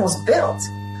system was built.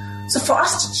 So for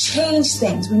us to change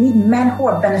things, we need men who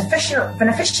are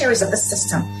beneficiaries of the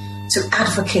system to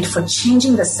advocate for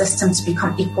changing the system to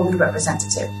become equally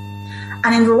representative.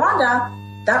 And in Rwanda,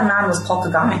 that man was Paul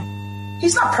Kagame.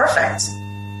 He's not perfect,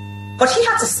 but he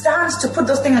had to stand to put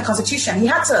those things in the constitution. He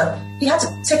had to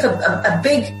take a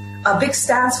big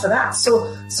stance for that.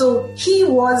 So he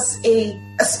was a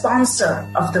sponsor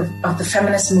of the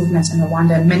feminist movement in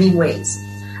Rwanda in many ways.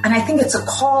 And I think it's a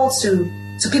call to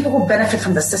people who benefit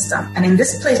from the system. And in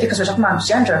this place, because we're talking about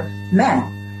gender, men,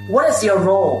 what is your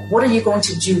role? What are you going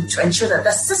to do to ensure that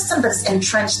the system that is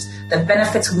entrenched, that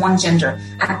benefits one gender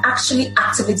and actually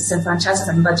actively disenfranchises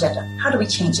another gender, how do we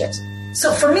change it?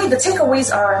 So for me, the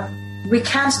takeaways are, we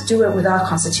can't do it without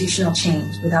constitutional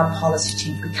change, without policy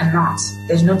change. We cannot.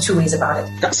 There's no two ways about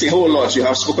it. That's a whole lot you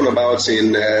have spoken about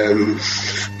in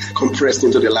compressed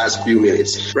into the last few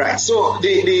minutes. Right. So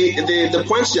the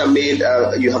points you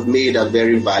have made are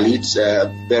very valid,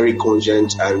 very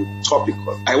cogent and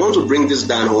topical. I want to bring this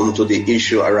down home to the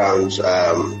issue around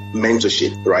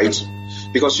mentorship, right?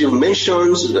 Because you've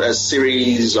mentioned a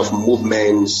series of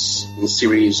movements, a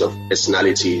series of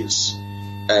personalities.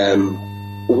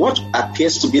 What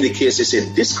appears to be the case is a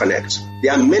disconnect.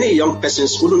 There are many young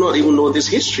persons who do not even know this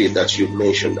history that you've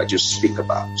mentioned, that you speak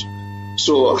about.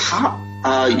 So how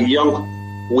are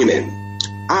young women,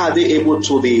 are they able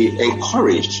to be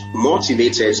encouraged,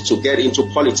 motivated to get into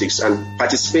politics and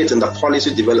participate in the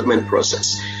policy development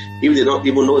process if they don't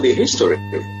even know the history?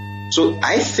 So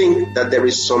I think that there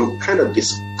is some kind of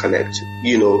disconnect, a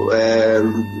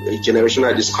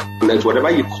generational disconnect, whatever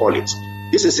you call it.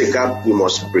 This is a gap we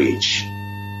must bridge.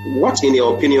 What, in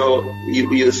your opinion,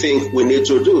 you think we need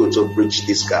to do to bridge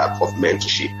this gap of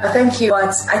mentorship? Thank you.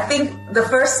 But I think the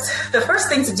first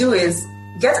thing to do is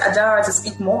get Adara to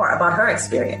speak more about her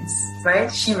experience,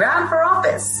 right? She ran for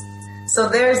office. So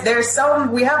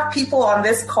we have people on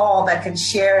this call that can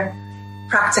share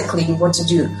practically what to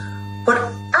do.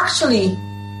 But actually,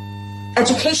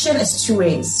 education is two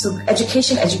ways. So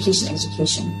education.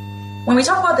 When we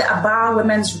talk about the Aba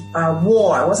Women's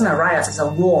War, it wasn't a riot, it's a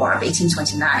war of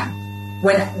 1829.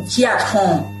 When here at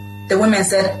home, the women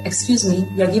said, excuse me,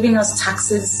 you're giving us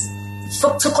taxes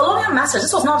to colonial masters.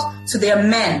 This was not to their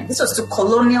men. This was to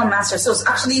colonial masters. So it's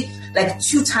actually like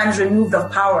 2 times removed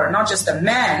of power, not just a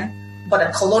man, but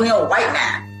a colonial white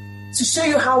man, to show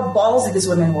you how ballsy these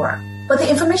women were. But the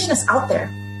information is out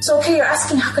there. So, okay, you're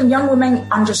asking, how can young women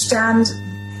understand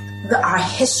our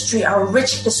history, our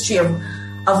rich history of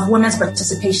women's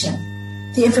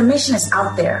participation? The information is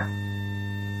out there.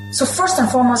 So first and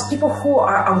foremost, people who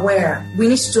are aware, we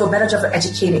need to do a better job of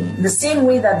educating. The same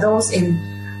way that those in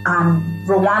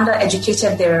Rwanda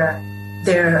educated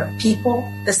their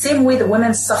people, the same way the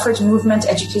women's suffrage movement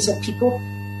educated people,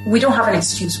 we don't have an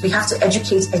excuse. We have to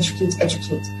educate.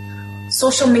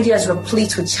 Social media is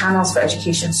replete with channels for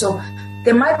education. So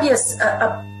there might be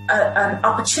an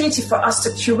opportunity for us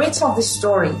to curate some of these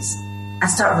stories and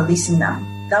start releasing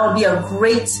them. That would be a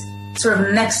great sort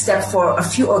of next step for a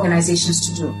few organizations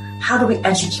to do. How do we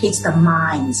educate the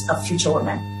minds of future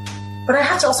women? But I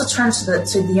have to also turn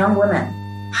to the young women.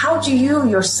 How do you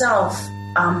yourself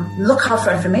look out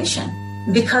for information?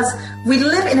 Because we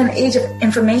live in an age of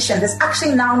information. There's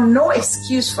actually now no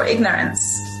excuse for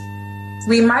ignorance.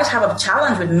 We might have a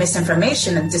challenge with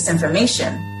misinformation and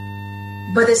disinformation,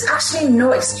 but there's actually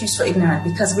no excuse for ignorance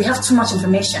because we have too much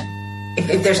information,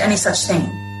 if there's any such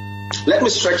thing. Let me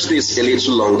stretch this a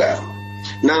little longer.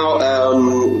 Now,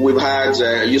 we've had,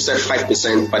 you said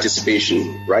 5%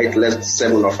 participation, right? Less than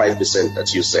 7 or 5%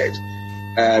 that you said.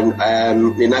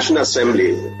 The National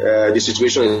Assembly, the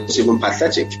situation is even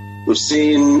pathetic. We've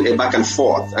seen a back and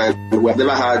forth, and we've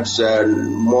never had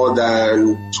more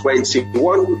than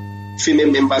 21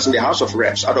 female members in the House of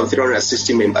Reps out of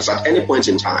 360 members at any point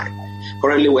in time.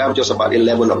 Currently, we have just about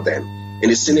 11 of them. In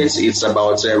the Senate, it's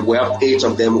about, we have 8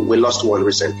 of them. We lost 1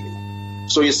 recently.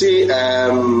 So you see,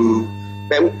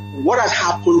 what has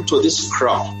happened to this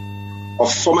crop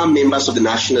of former members of the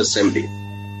National Assembly,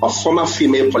 of former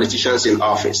female politicians in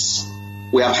office?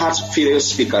 We have had female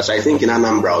speakers, I think in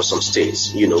Anambra or some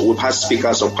states. We've had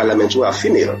speakers of parliament who are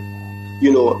female.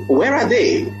 Where are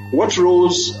they? What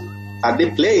roles are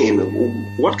they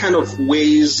playing? What kind of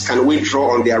ways can we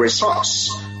draw on their resource,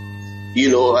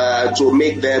 to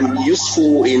make them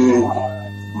useful in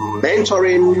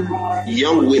mentoring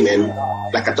young women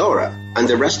like Adora and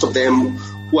the rest of them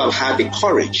who have had the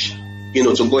courage,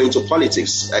 to go into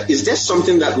politics? Is there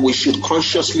something that we should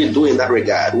consciously do in that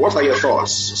regard? What are your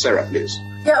thoughts, Sarah, please?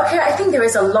 Yeah, okay, I think there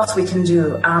is a lot we can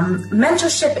do.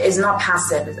 Mentorship is not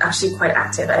passive, it's actually quite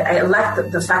active. I like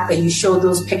the fact that you show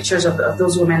those pictures of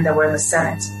those women that were in the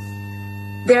Senate.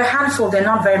 They're a handful, they're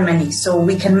not very many, so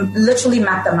we can literally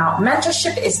map them out.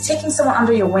 Mentorship is taking someone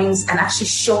under your wings and actually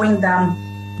showing them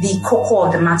the cocoa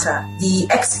of the matter, the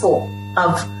expo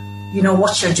of,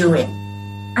 what you're doing.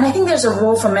 And I think there's a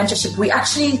role for mentorship. We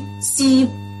actually see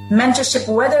mentorship,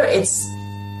 whether it's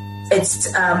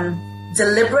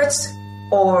deliberate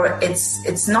or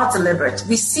it's not deliberate.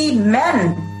 We see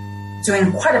men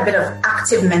doing quite a bit of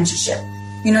active mentorship.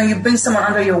 You bring someone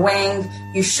under your wing,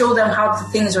 you show them how the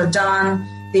things are done,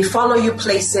 they follow you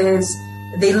places,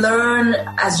 they learn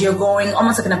as you're going,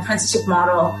 almost like an apprenticeship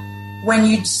model. When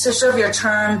you serve your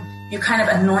term, you kind of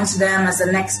anoint them as the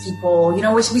next people,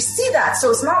 which we see that. So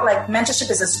it's not like mentorship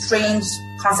is a strange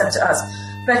concept to us.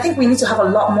 But I think we need to have a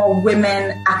lot more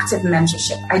women active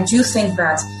mentorship. I do think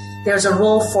that there's a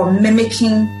role for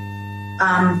mimicking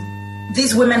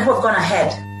these women who have gone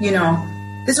ahead,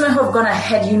 These women who have gone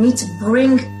ahead, you need to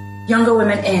bring younger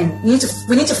women in. We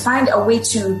need to find a way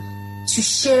to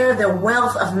share the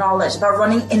wealth of knowledge about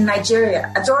running in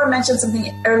Nigeria. Adora mentioned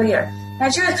something earlier.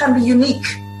 Nigeria can be unique,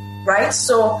 right?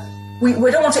 So we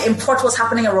don't want to import what's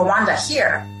happening in Rwanda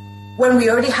here when we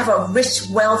already have a rich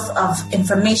wealth of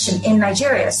information in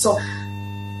Nigeria. So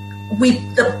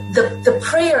the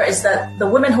prayer is that the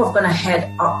women who have gone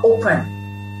ahead are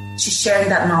open to sharing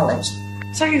that knowledge.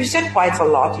 So you said quite a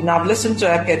lot. I've listened to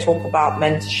Eke talk about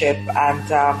mentorship, and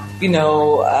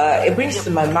it brings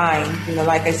to my mind,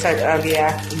 like I said earlier,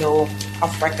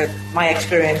 off record, my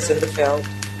experience in the field.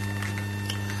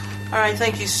 All right,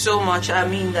 thank you so much.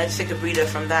 Let's take a breather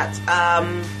from that.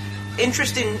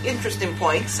 Interesting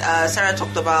points. Sarah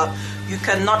talked about you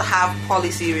cannot have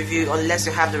policy review unless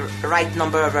you have the right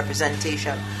number of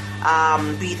representation,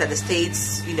 be it at the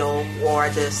states, or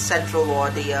the central or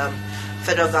the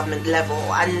federal government level.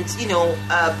 And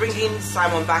bringing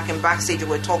Simon back in backstage,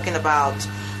 we're talking about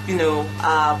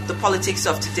the politics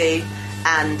of today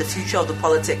and the future of the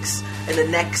politics in the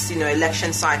next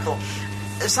election cycle.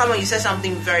 Simon, you said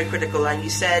something very critical, and you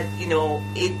said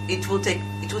it will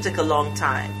take a long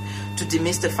time to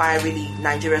demystify really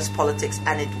Nigeria's politics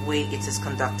and the way it is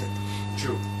conducted.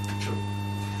 True.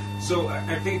 So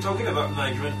I think talking about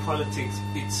Nigerian politics,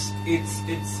 it's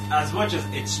as much as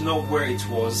it's not where it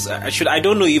was. I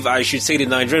don't know if I should say the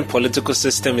Nigerian political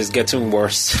system is getting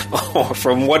worse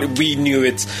from what we knew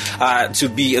it to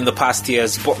be in the past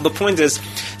years. But the point is,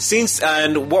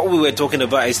 and what we were talking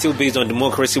about is still based on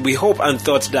democracy. We hope and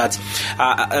thought that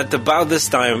at about this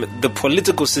time, the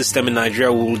political system in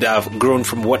Nigeria would have grown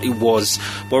from what it was.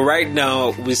 But right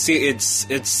now, we see it's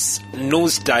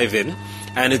nosediving.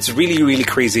 And it's really, really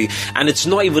crazy. And it's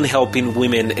not even helping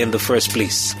women in the first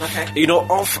place. Okay.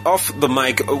 Off the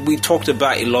mic, we talked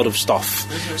about a lot of stuff.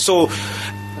 Mm-hmm. So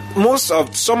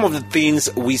some of the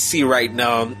things we see right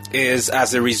now is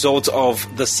as a result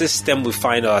of the system we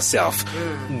find ourselves.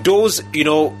 Those,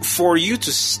 for you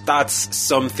to start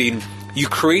something, you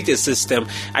create a system.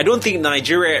 I don't think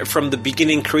Nigeria from the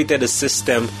beginning created a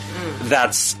system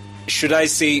that's, should I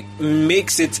say,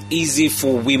 makes it easy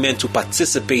for women to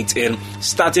participate in,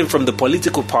 starting from the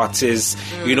political parties,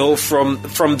 from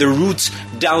the roots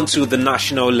down to the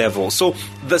national level. So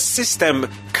the system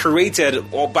created,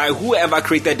 or by whoever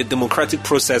created the democratic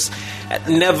process,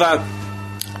 never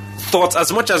thought,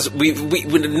 as much as we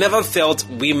never felt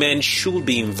women should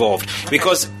be involved.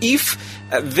 Because if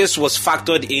this was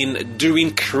factored in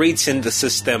during creating the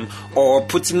system or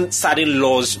putting certain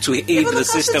laws to aid the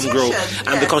system grow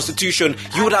and the Constitution,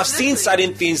 you would have seen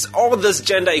certain things. All this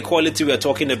gender equality we're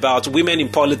talking about, women in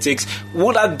politics,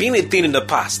 would have been a thing in the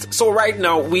past. So right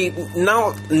now, we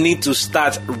now need to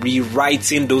start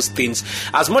rewriting those things.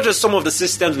 As much as some of the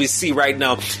systems we see right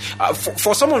now,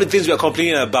 for some of the things we are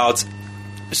complaining about,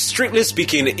 strictly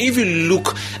speaking, if you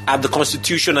look at the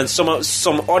Constitution and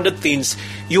some other things,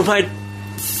 you might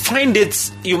find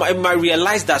it, you might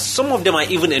realize that some of them are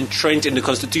even entrenched in the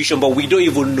Constitution, but we don't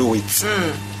even know it.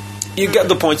 You get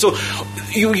the point. So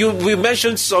we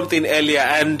mentioned something earlier,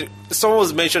 and someone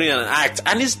was mentioning an act,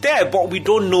 and it's there, but we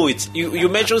don't know it. You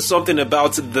mentioned something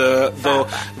about the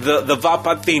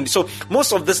VAPA thing. So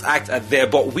most of this acts are there,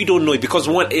 but we don't know it because,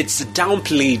 one, it's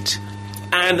downplayed.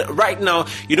 And right now,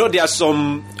 there are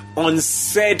some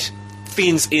unsaid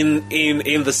things in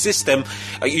the system.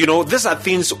 These are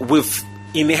things we've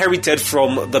inherited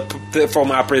from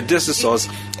our predecessors,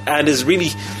 and is really,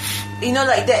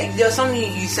 like there's something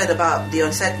you said about the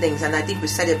unsaid things, and I think we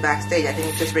said it backstage. I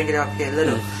think just bring it up here a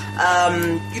little.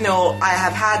 I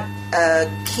have had a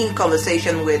keen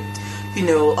conversation with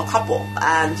a couple,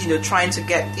 and trying to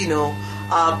get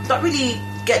not really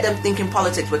get them thinking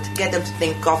politics, but to get them to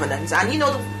think governance. And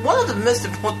one of the most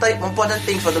important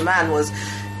things for the man was,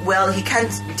 well, he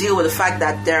can't deal with the fact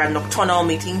that there are nocturnal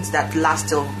meetings that last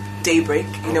till daybreak.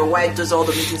 Why does all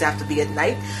the meetings have to be at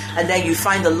night? And then you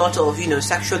find a lot of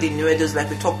sexual innuendos,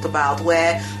 like we talked about,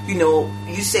 where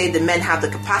you say the men have the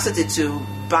capacity to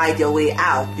buy their way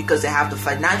out because they have the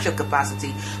financial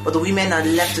capacity, but the women are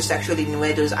left to sexual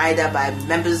innuendos either by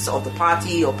members of the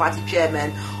party or party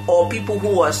chairmen or people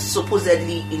who are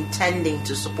supposedly intending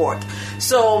to support.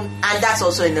 So, and that's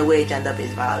also in a way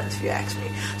gender-based violence, if you ask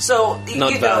me. So,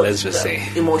 not violence, we say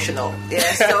emotional. Yeah.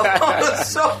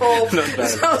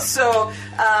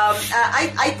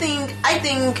 I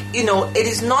think it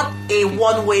is not a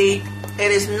one-way.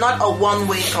 It is not a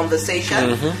one-way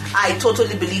conversation. I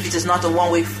totally believe it is not a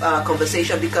one-way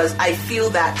conversation because I feel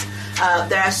that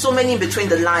there are so many between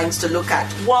the lines to look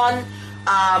at. One,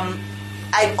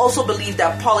 I also believe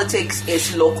that politics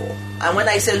is local. And when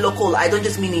I say local, I don't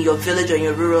just mean in your village or in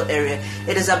your rural area.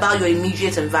 It is about your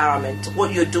immediate environment,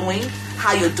 what you're doing,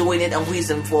 how you're doing it, and who is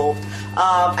involved.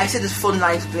 I see this phone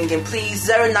line blinking. Please,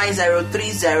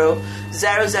 09030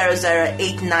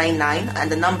 000899,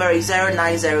 and the number is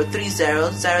 09030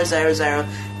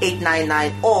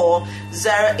 000899 or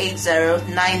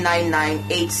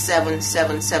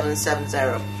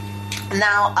 080-999-877770.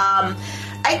 Now,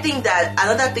 I think that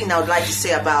another thing I would like to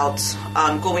say about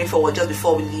going forward, just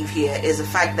before we leave here, is the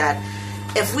fact that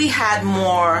if we had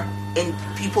more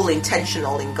people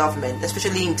intentional in government,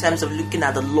 especially in terms of looking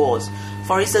at the laws,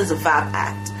 for instance, the VAP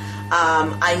Act.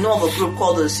 I know of a group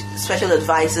called the Special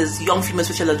Advisors, Young Female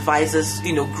Special Advisors,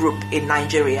 group in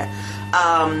Nigeria.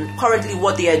 Currently,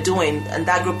 what they are doing, and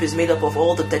that group is made up of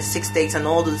all the 36 states and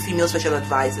all the female special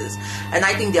advisors. And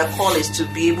I think their call is to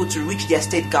be able to reach their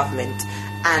state government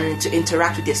and to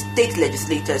interact with their state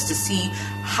legislators to see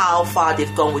how far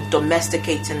they've gone with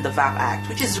domesticating the VAP Act,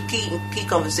 which is a key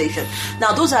conversation.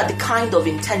 Now, those are the kind of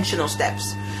intentional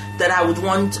steps that I would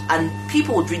want, and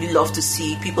people would really love to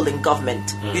see people in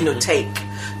government, take.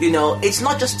 It's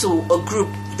not just to a group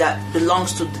that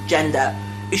belongs to the gender.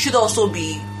 It should also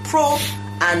be pro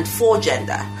and for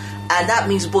gender. And that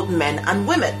means both men and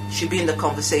women should be in the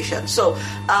conversation. So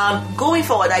going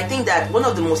forward, I think that one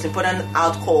of the most important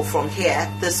outcall from here,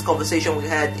 this conversation we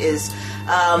had, is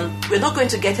we're not going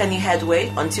to get any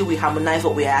headway until we harmonize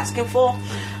what we're asking for.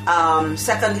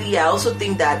 Secondly, I also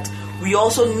think that we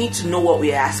also need to know what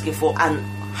we're asking for and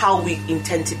how we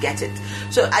intend to get it.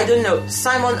 So I don't know,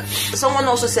 someone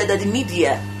also said that the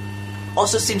media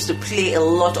also seems to play a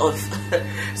lot of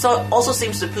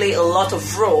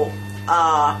role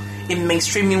in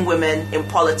mainstreaming women in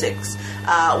politics.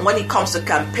 When it comes to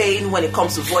campaign, when it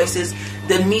comes to voices,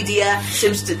 the media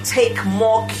seems to take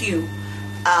more cue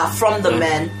from the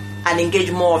men and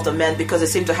engage more of the men because they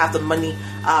seem to have the money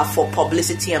for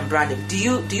publicity and branding. Do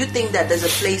you think that there's a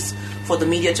place for the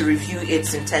media to review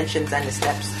its intentions and its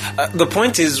steps? The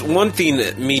point is, one thing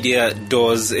media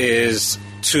does is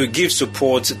to give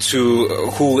support to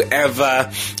whoever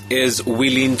is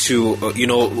willing to,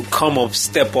 come up,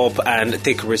 step up, and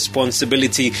take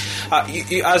responsibility.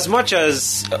 As much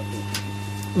as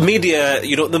media,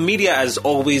 the media has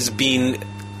always been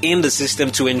in the system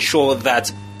to ensure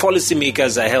that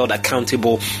policymakers are held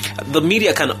accountable. The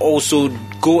media can also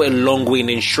go a long way in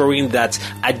ensuring that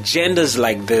agendas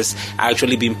like this are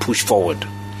actually being pushed forward.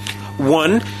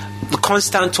 One,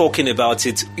 constant talking about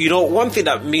it. One thing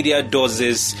that media does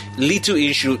is little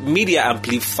issue. Media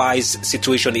amplifies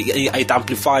situation. It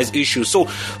amplifies issues. So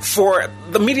for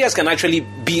the media can actually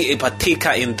be a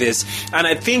partaker in this. And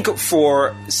I think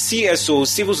for CSO,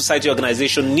 civil society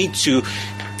organization, need to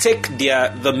take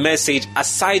the message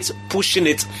aside, pushing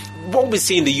it. What we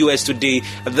see in the US today,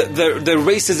 the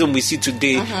racism we see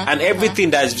today, and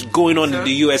everything that's going on in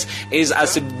the US is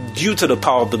as due to the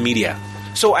power of the media.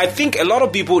 So I think a lot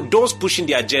of people, those pushing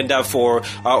the agenda for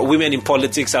women in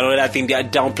politics and all that thing, they are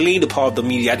downplaying the power of the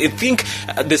media. They think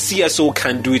the CSO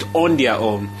can do it on their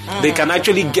own. They can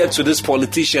actually get to these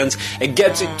politicians and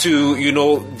get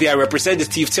to, their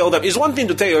representative, tell them. It's one thing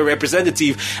to tell your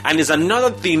representative, and it's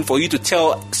another thing for you to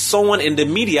tell someone in the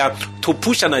media to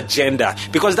push an agenda,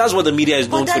 because that's what the media is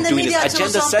known for doing, is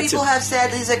agenda setting. Some people have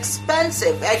said it's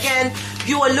expensive. Again,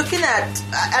 you are looking at,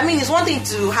 it's one thing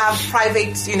to have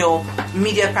private,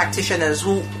 media practitioners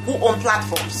who own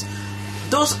platforms.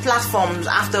 Those platforms,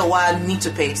 after a while, need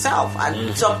to pay itself.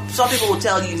 And some people will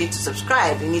tell you need to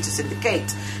subscribe, you need to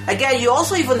syndicate. Again, you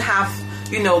also even have,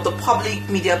 the public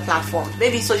media platforms,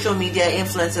 maybe social media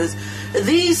influencers.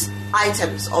 These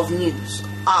items of news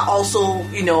are also,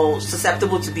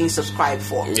 susceptible to being subscribed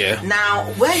for. Yeah.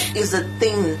 Now, where is the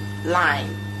thin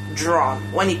line drawn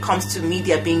when it comes to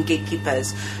media being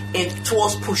gatekeepers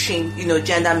towards pushing,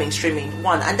 gender mainstreaming?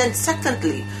 One, and then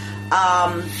secondly,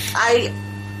 I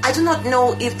do not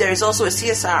know if there is also a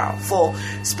CSR for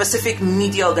specific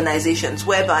media organizations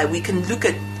whereby we can look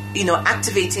at,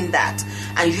 activating that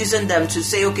and using them to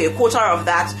say, okay, a quota of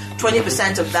that,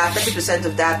 20% of that, 30%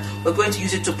 of that, we're going to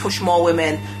use it to push more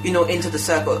women, into the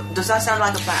circle. Does that sound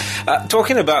like a plan?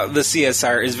 Talking about the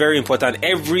CSR is very important.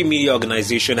 Every media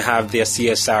organization have their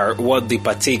CSR, what they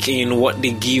partake in, what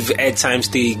they give,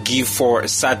 airtimes they give for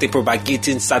certain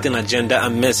propagating certain agenda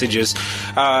and messages.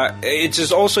 It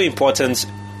is also important.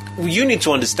 You need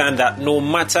to understand that no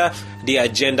matter the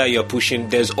agenda you're pushing,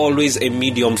 there's always a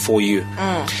medium for you.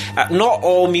 Not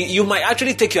all you might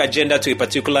actually take your agenda to a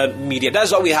particular media.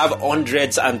 That's why we have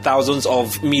hundreds and thousands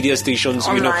of media stations,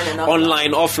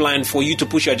 online, offline, for you to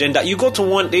push your agenda. You go to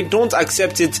one, they don't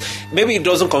accept it. Maybe it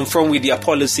doesn't conform with their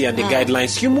policy and the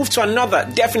guidelines. You move to another.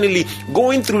 Definitely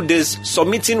going through this,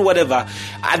 submitting whatever.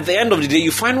 At the end of the day,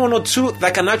 you find one or two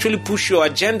that can actually push your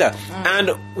agenda. And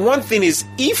one thing is,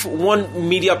 if one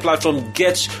media platform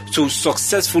gets to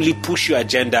successfully push your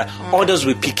agenda, others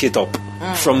will pick it up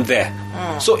from there.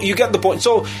 So you get the point.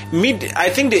 So I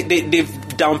think they've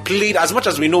downplayed. As much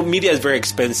as we know media is very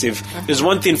expensive, there's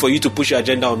one thing for you to push your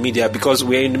agenda on media, because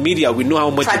we're in the media, we know how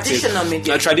much it is.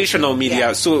 Traditional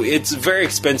media. So it's very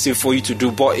expensive for you to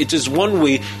do, but it is one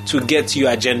way to get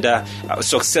your agenda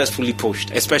successfully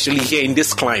pushed, especially here in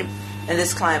this climate. In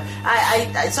this climb,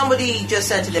 somebody just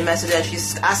sent in a message and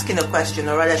she's asking a question,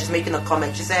 or rather she's making a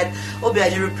comment. She said,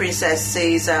 Obiajuru Princess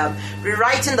says,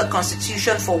 rewriting the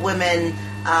constitution for women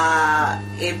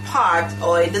in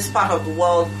this part of the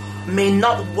world may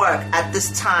not work at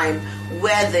this time,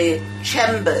 where the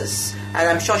chambers, and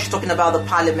I'm sure she's talking about the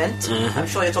parliament, I'm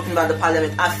sure you're talking about the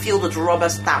parliament, are filled with rubber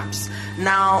stamps.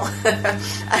 Now,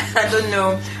 I don't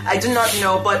know, I do not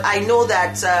know, but I know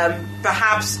that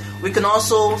perhaps we can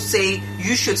also say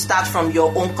you should start from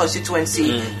your own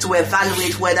constituency to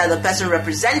evaluate whether the person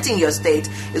representing your state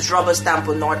is rubber stamp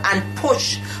or not, and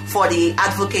push for the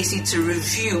advocacy to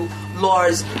review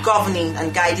laws governing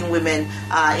and guiding women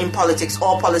in politics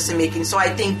or policy making. So I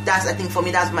think for me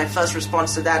that's my first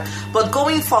response to that. But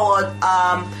going forward,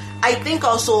 I think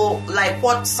also, like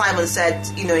what Simon said,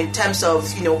 in terms of,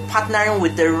 partnering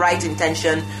with the right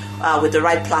intention, with the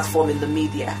right platform in the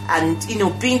media, and,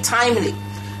 being timely.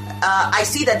 I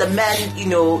see that the men,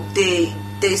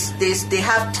 they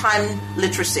have time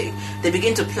literacy. They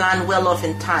begin to plan well off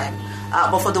in time.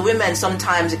 But for the women,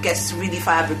 sometimes it gets really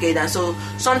fire brigade. And so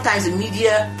sometimes the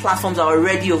media platforms are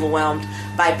already overwhelmed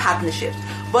by partnerships.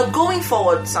 But going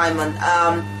forward, Simon,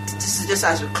 this is just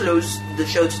as we close the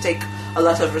show to take a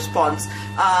lot of response.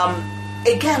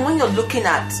 Again, when you're looking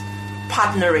at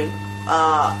partnering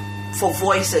for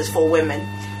voices for women,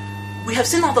 we have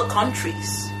seen other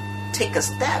countries take a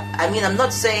step. I'm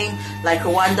not saying like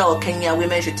Rwanda or Kenya,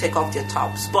 women should take off their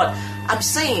tops, but I'm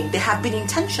saying they have been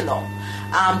intentional.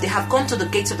 They have gone to the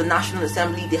gates of the National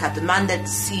Assembly. They have demanded to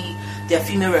see their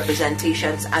female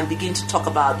representations and begin to talk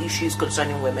about issues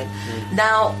concerning women.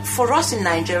 Now, for us in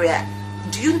Nigeria,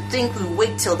 do you think we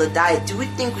wait till the diet? Do we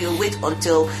think we'll wait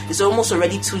until it's almost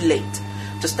already too late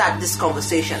to start this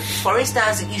conversation? For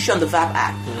instance, the issue on the VAP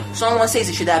Act. Someone says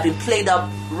it should have been played up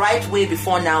right way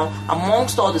before now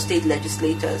amongst all the state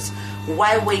legislators.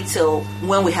 Why wait till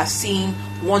when we have seen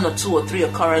 1 or 2 or 3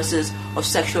 occurrences of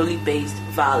sexually based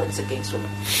violence against women?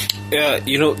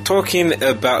 Talking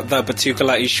about that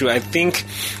particular issue, I think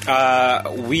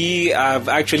we have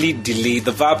actually delayed.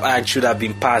 The VAP Act should have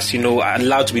been passed,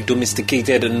 allowed to be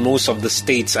domesticated in most of the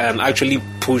states, and actually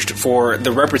pushed for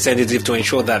the representative to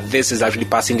ensure that this is actually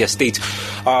passing their state.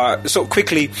 So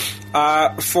quickly,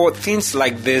 for things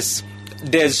like this,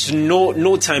 there's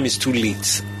no time is too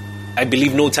late. I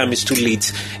believe no time is too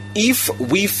late. If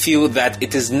we feel that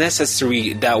it is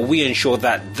necessary that we ensure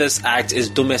that this act is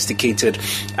domesticated,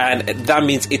 and that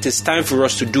means it is time for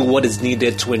us to do what is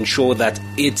needed to ensure that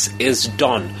it is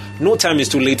done. No time is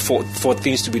too late for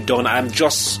things to be done. I'm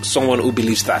just someone who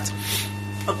believes that.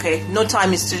 Okay, no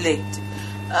time is too late.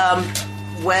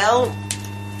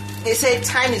 They say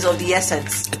time is of the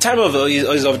essence. Time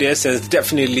is of the essence,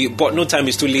 definitely, but no time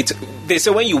is too late. They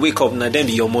say when you wake up, now then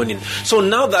be your morning. So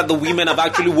now that the women have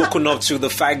actually woken up to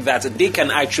the fact that they can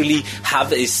actually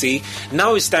have a say,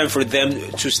 now it's time for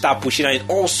them to start pushing, and it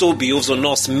also behoves on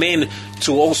us men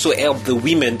to also help the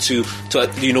women to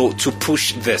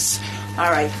push this. All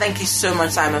right, thank you so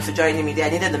much, Simon, for joining me there. I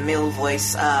needed a male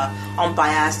voice,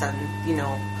 unbiased and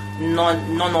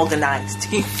non-organized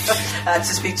to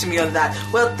speak to me on that.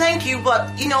 Well, thank you, but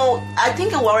I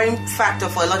think a worrying factor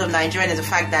for a lot of Nigerians is the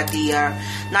fact that the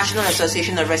National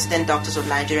Association of Resident Doctors of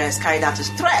Nigeria has carried out its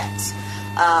threat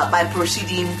by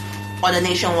proceeding on a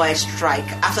nationwide strike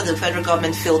after the federal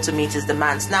government failed to meet its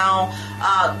demands. Now,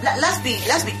 let's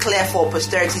be clear for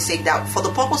posterity's sake that for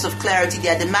the purpose of clarity,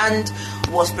 their demand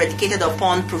was predicated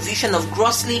upon provision of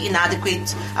grossly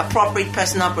inadequate, appropriate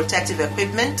personal protective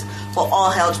equipment for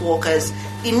all health workers,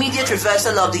 immediate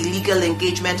reversal of the illegal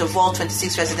engagement of all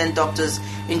 26 resident doctors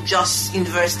in Jos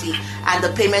University, and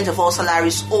the payment of all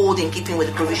salaries owed in keeping with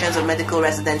the provisions of medical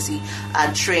residency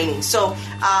and training. So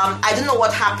I don't know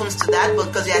what happens to that,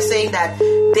 because they are saying that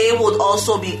they would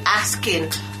also be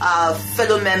asking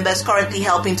fellow members currently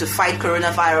helping to fight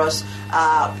coronavirus,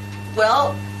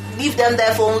 leave them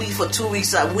there for only 2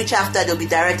 weeks, which after they'll be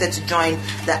directed to join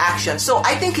the action. So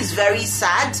I think it's very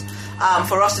sad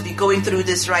for us to be going through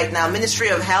this right now. Ministry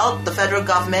of Health, the federal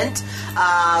government,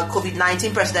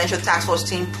 COVID-19 Presidential Task Force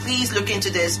team, please look into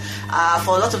this.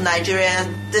 For a lot of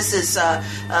Nigerians, this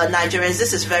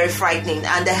is very frightening,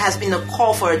 and there has been a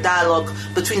call for a dialogue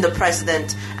between the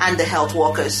president and the health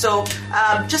workers. So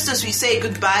just as we say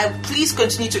goodbye, please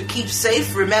continue to keep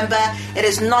safe. Remember, it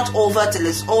is not over till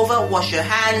it's over. Wash your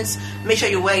hands, make sure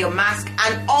you wear your mask,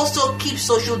 and also keep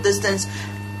social distance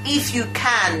if you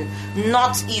can,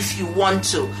 not if you want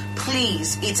to.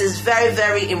 Please, it is very,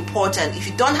 very important. If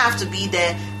you don't have to be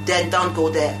there, then don't go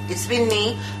there. It's been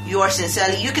me, yours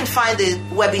sincerely. You can find the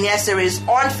webinar series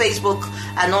on Facebook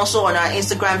and also on our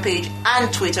Instagram page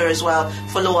and Twitter as well.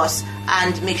 Follow us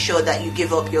and make sure that you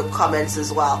give up your comments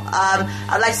as well.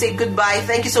 I'd like to say goodbye.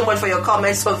 Thank you so much for your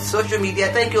comments on social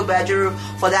media. Thank you, Bajiru,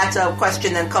 for that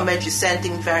question and comment you sent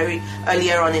in very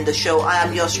earlier on in the show. I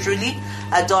am yours truly,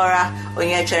 Adora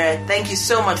Onyechere. Thank you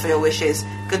so much for your wishes.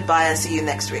 Goodbye and see you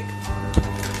next week.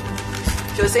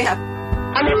 Jose,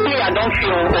 honestly, I don't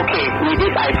feel okay with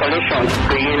this isolation.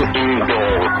 Staying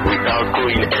indoors without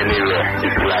going anywhere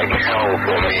is like hell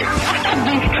for me. After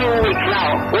these 2 weeks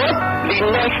now, what's the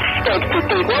next step to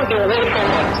take? What's the way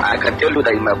forward? I can tell you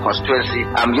that in my constituency,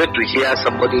 I'm yet to hear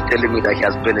somebody telling me that he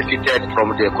has benefited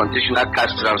from the conditional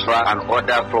cash transfer and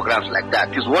other programs like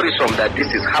that. It's worrisome that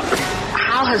this is happening.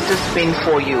 How has this been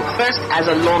for you? First as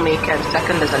a lawmaker and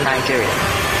second as a Nigerian.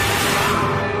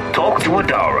 Talk to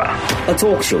Adara. A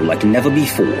talk show like never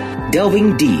before,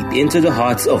 delving deep into the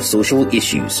hearts of social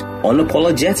issues,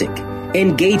 unapologetic,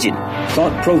 engaging,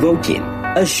 thought-provoking,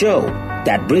 a show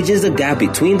that bridges the gap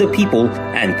between the people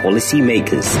and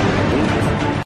policymakers.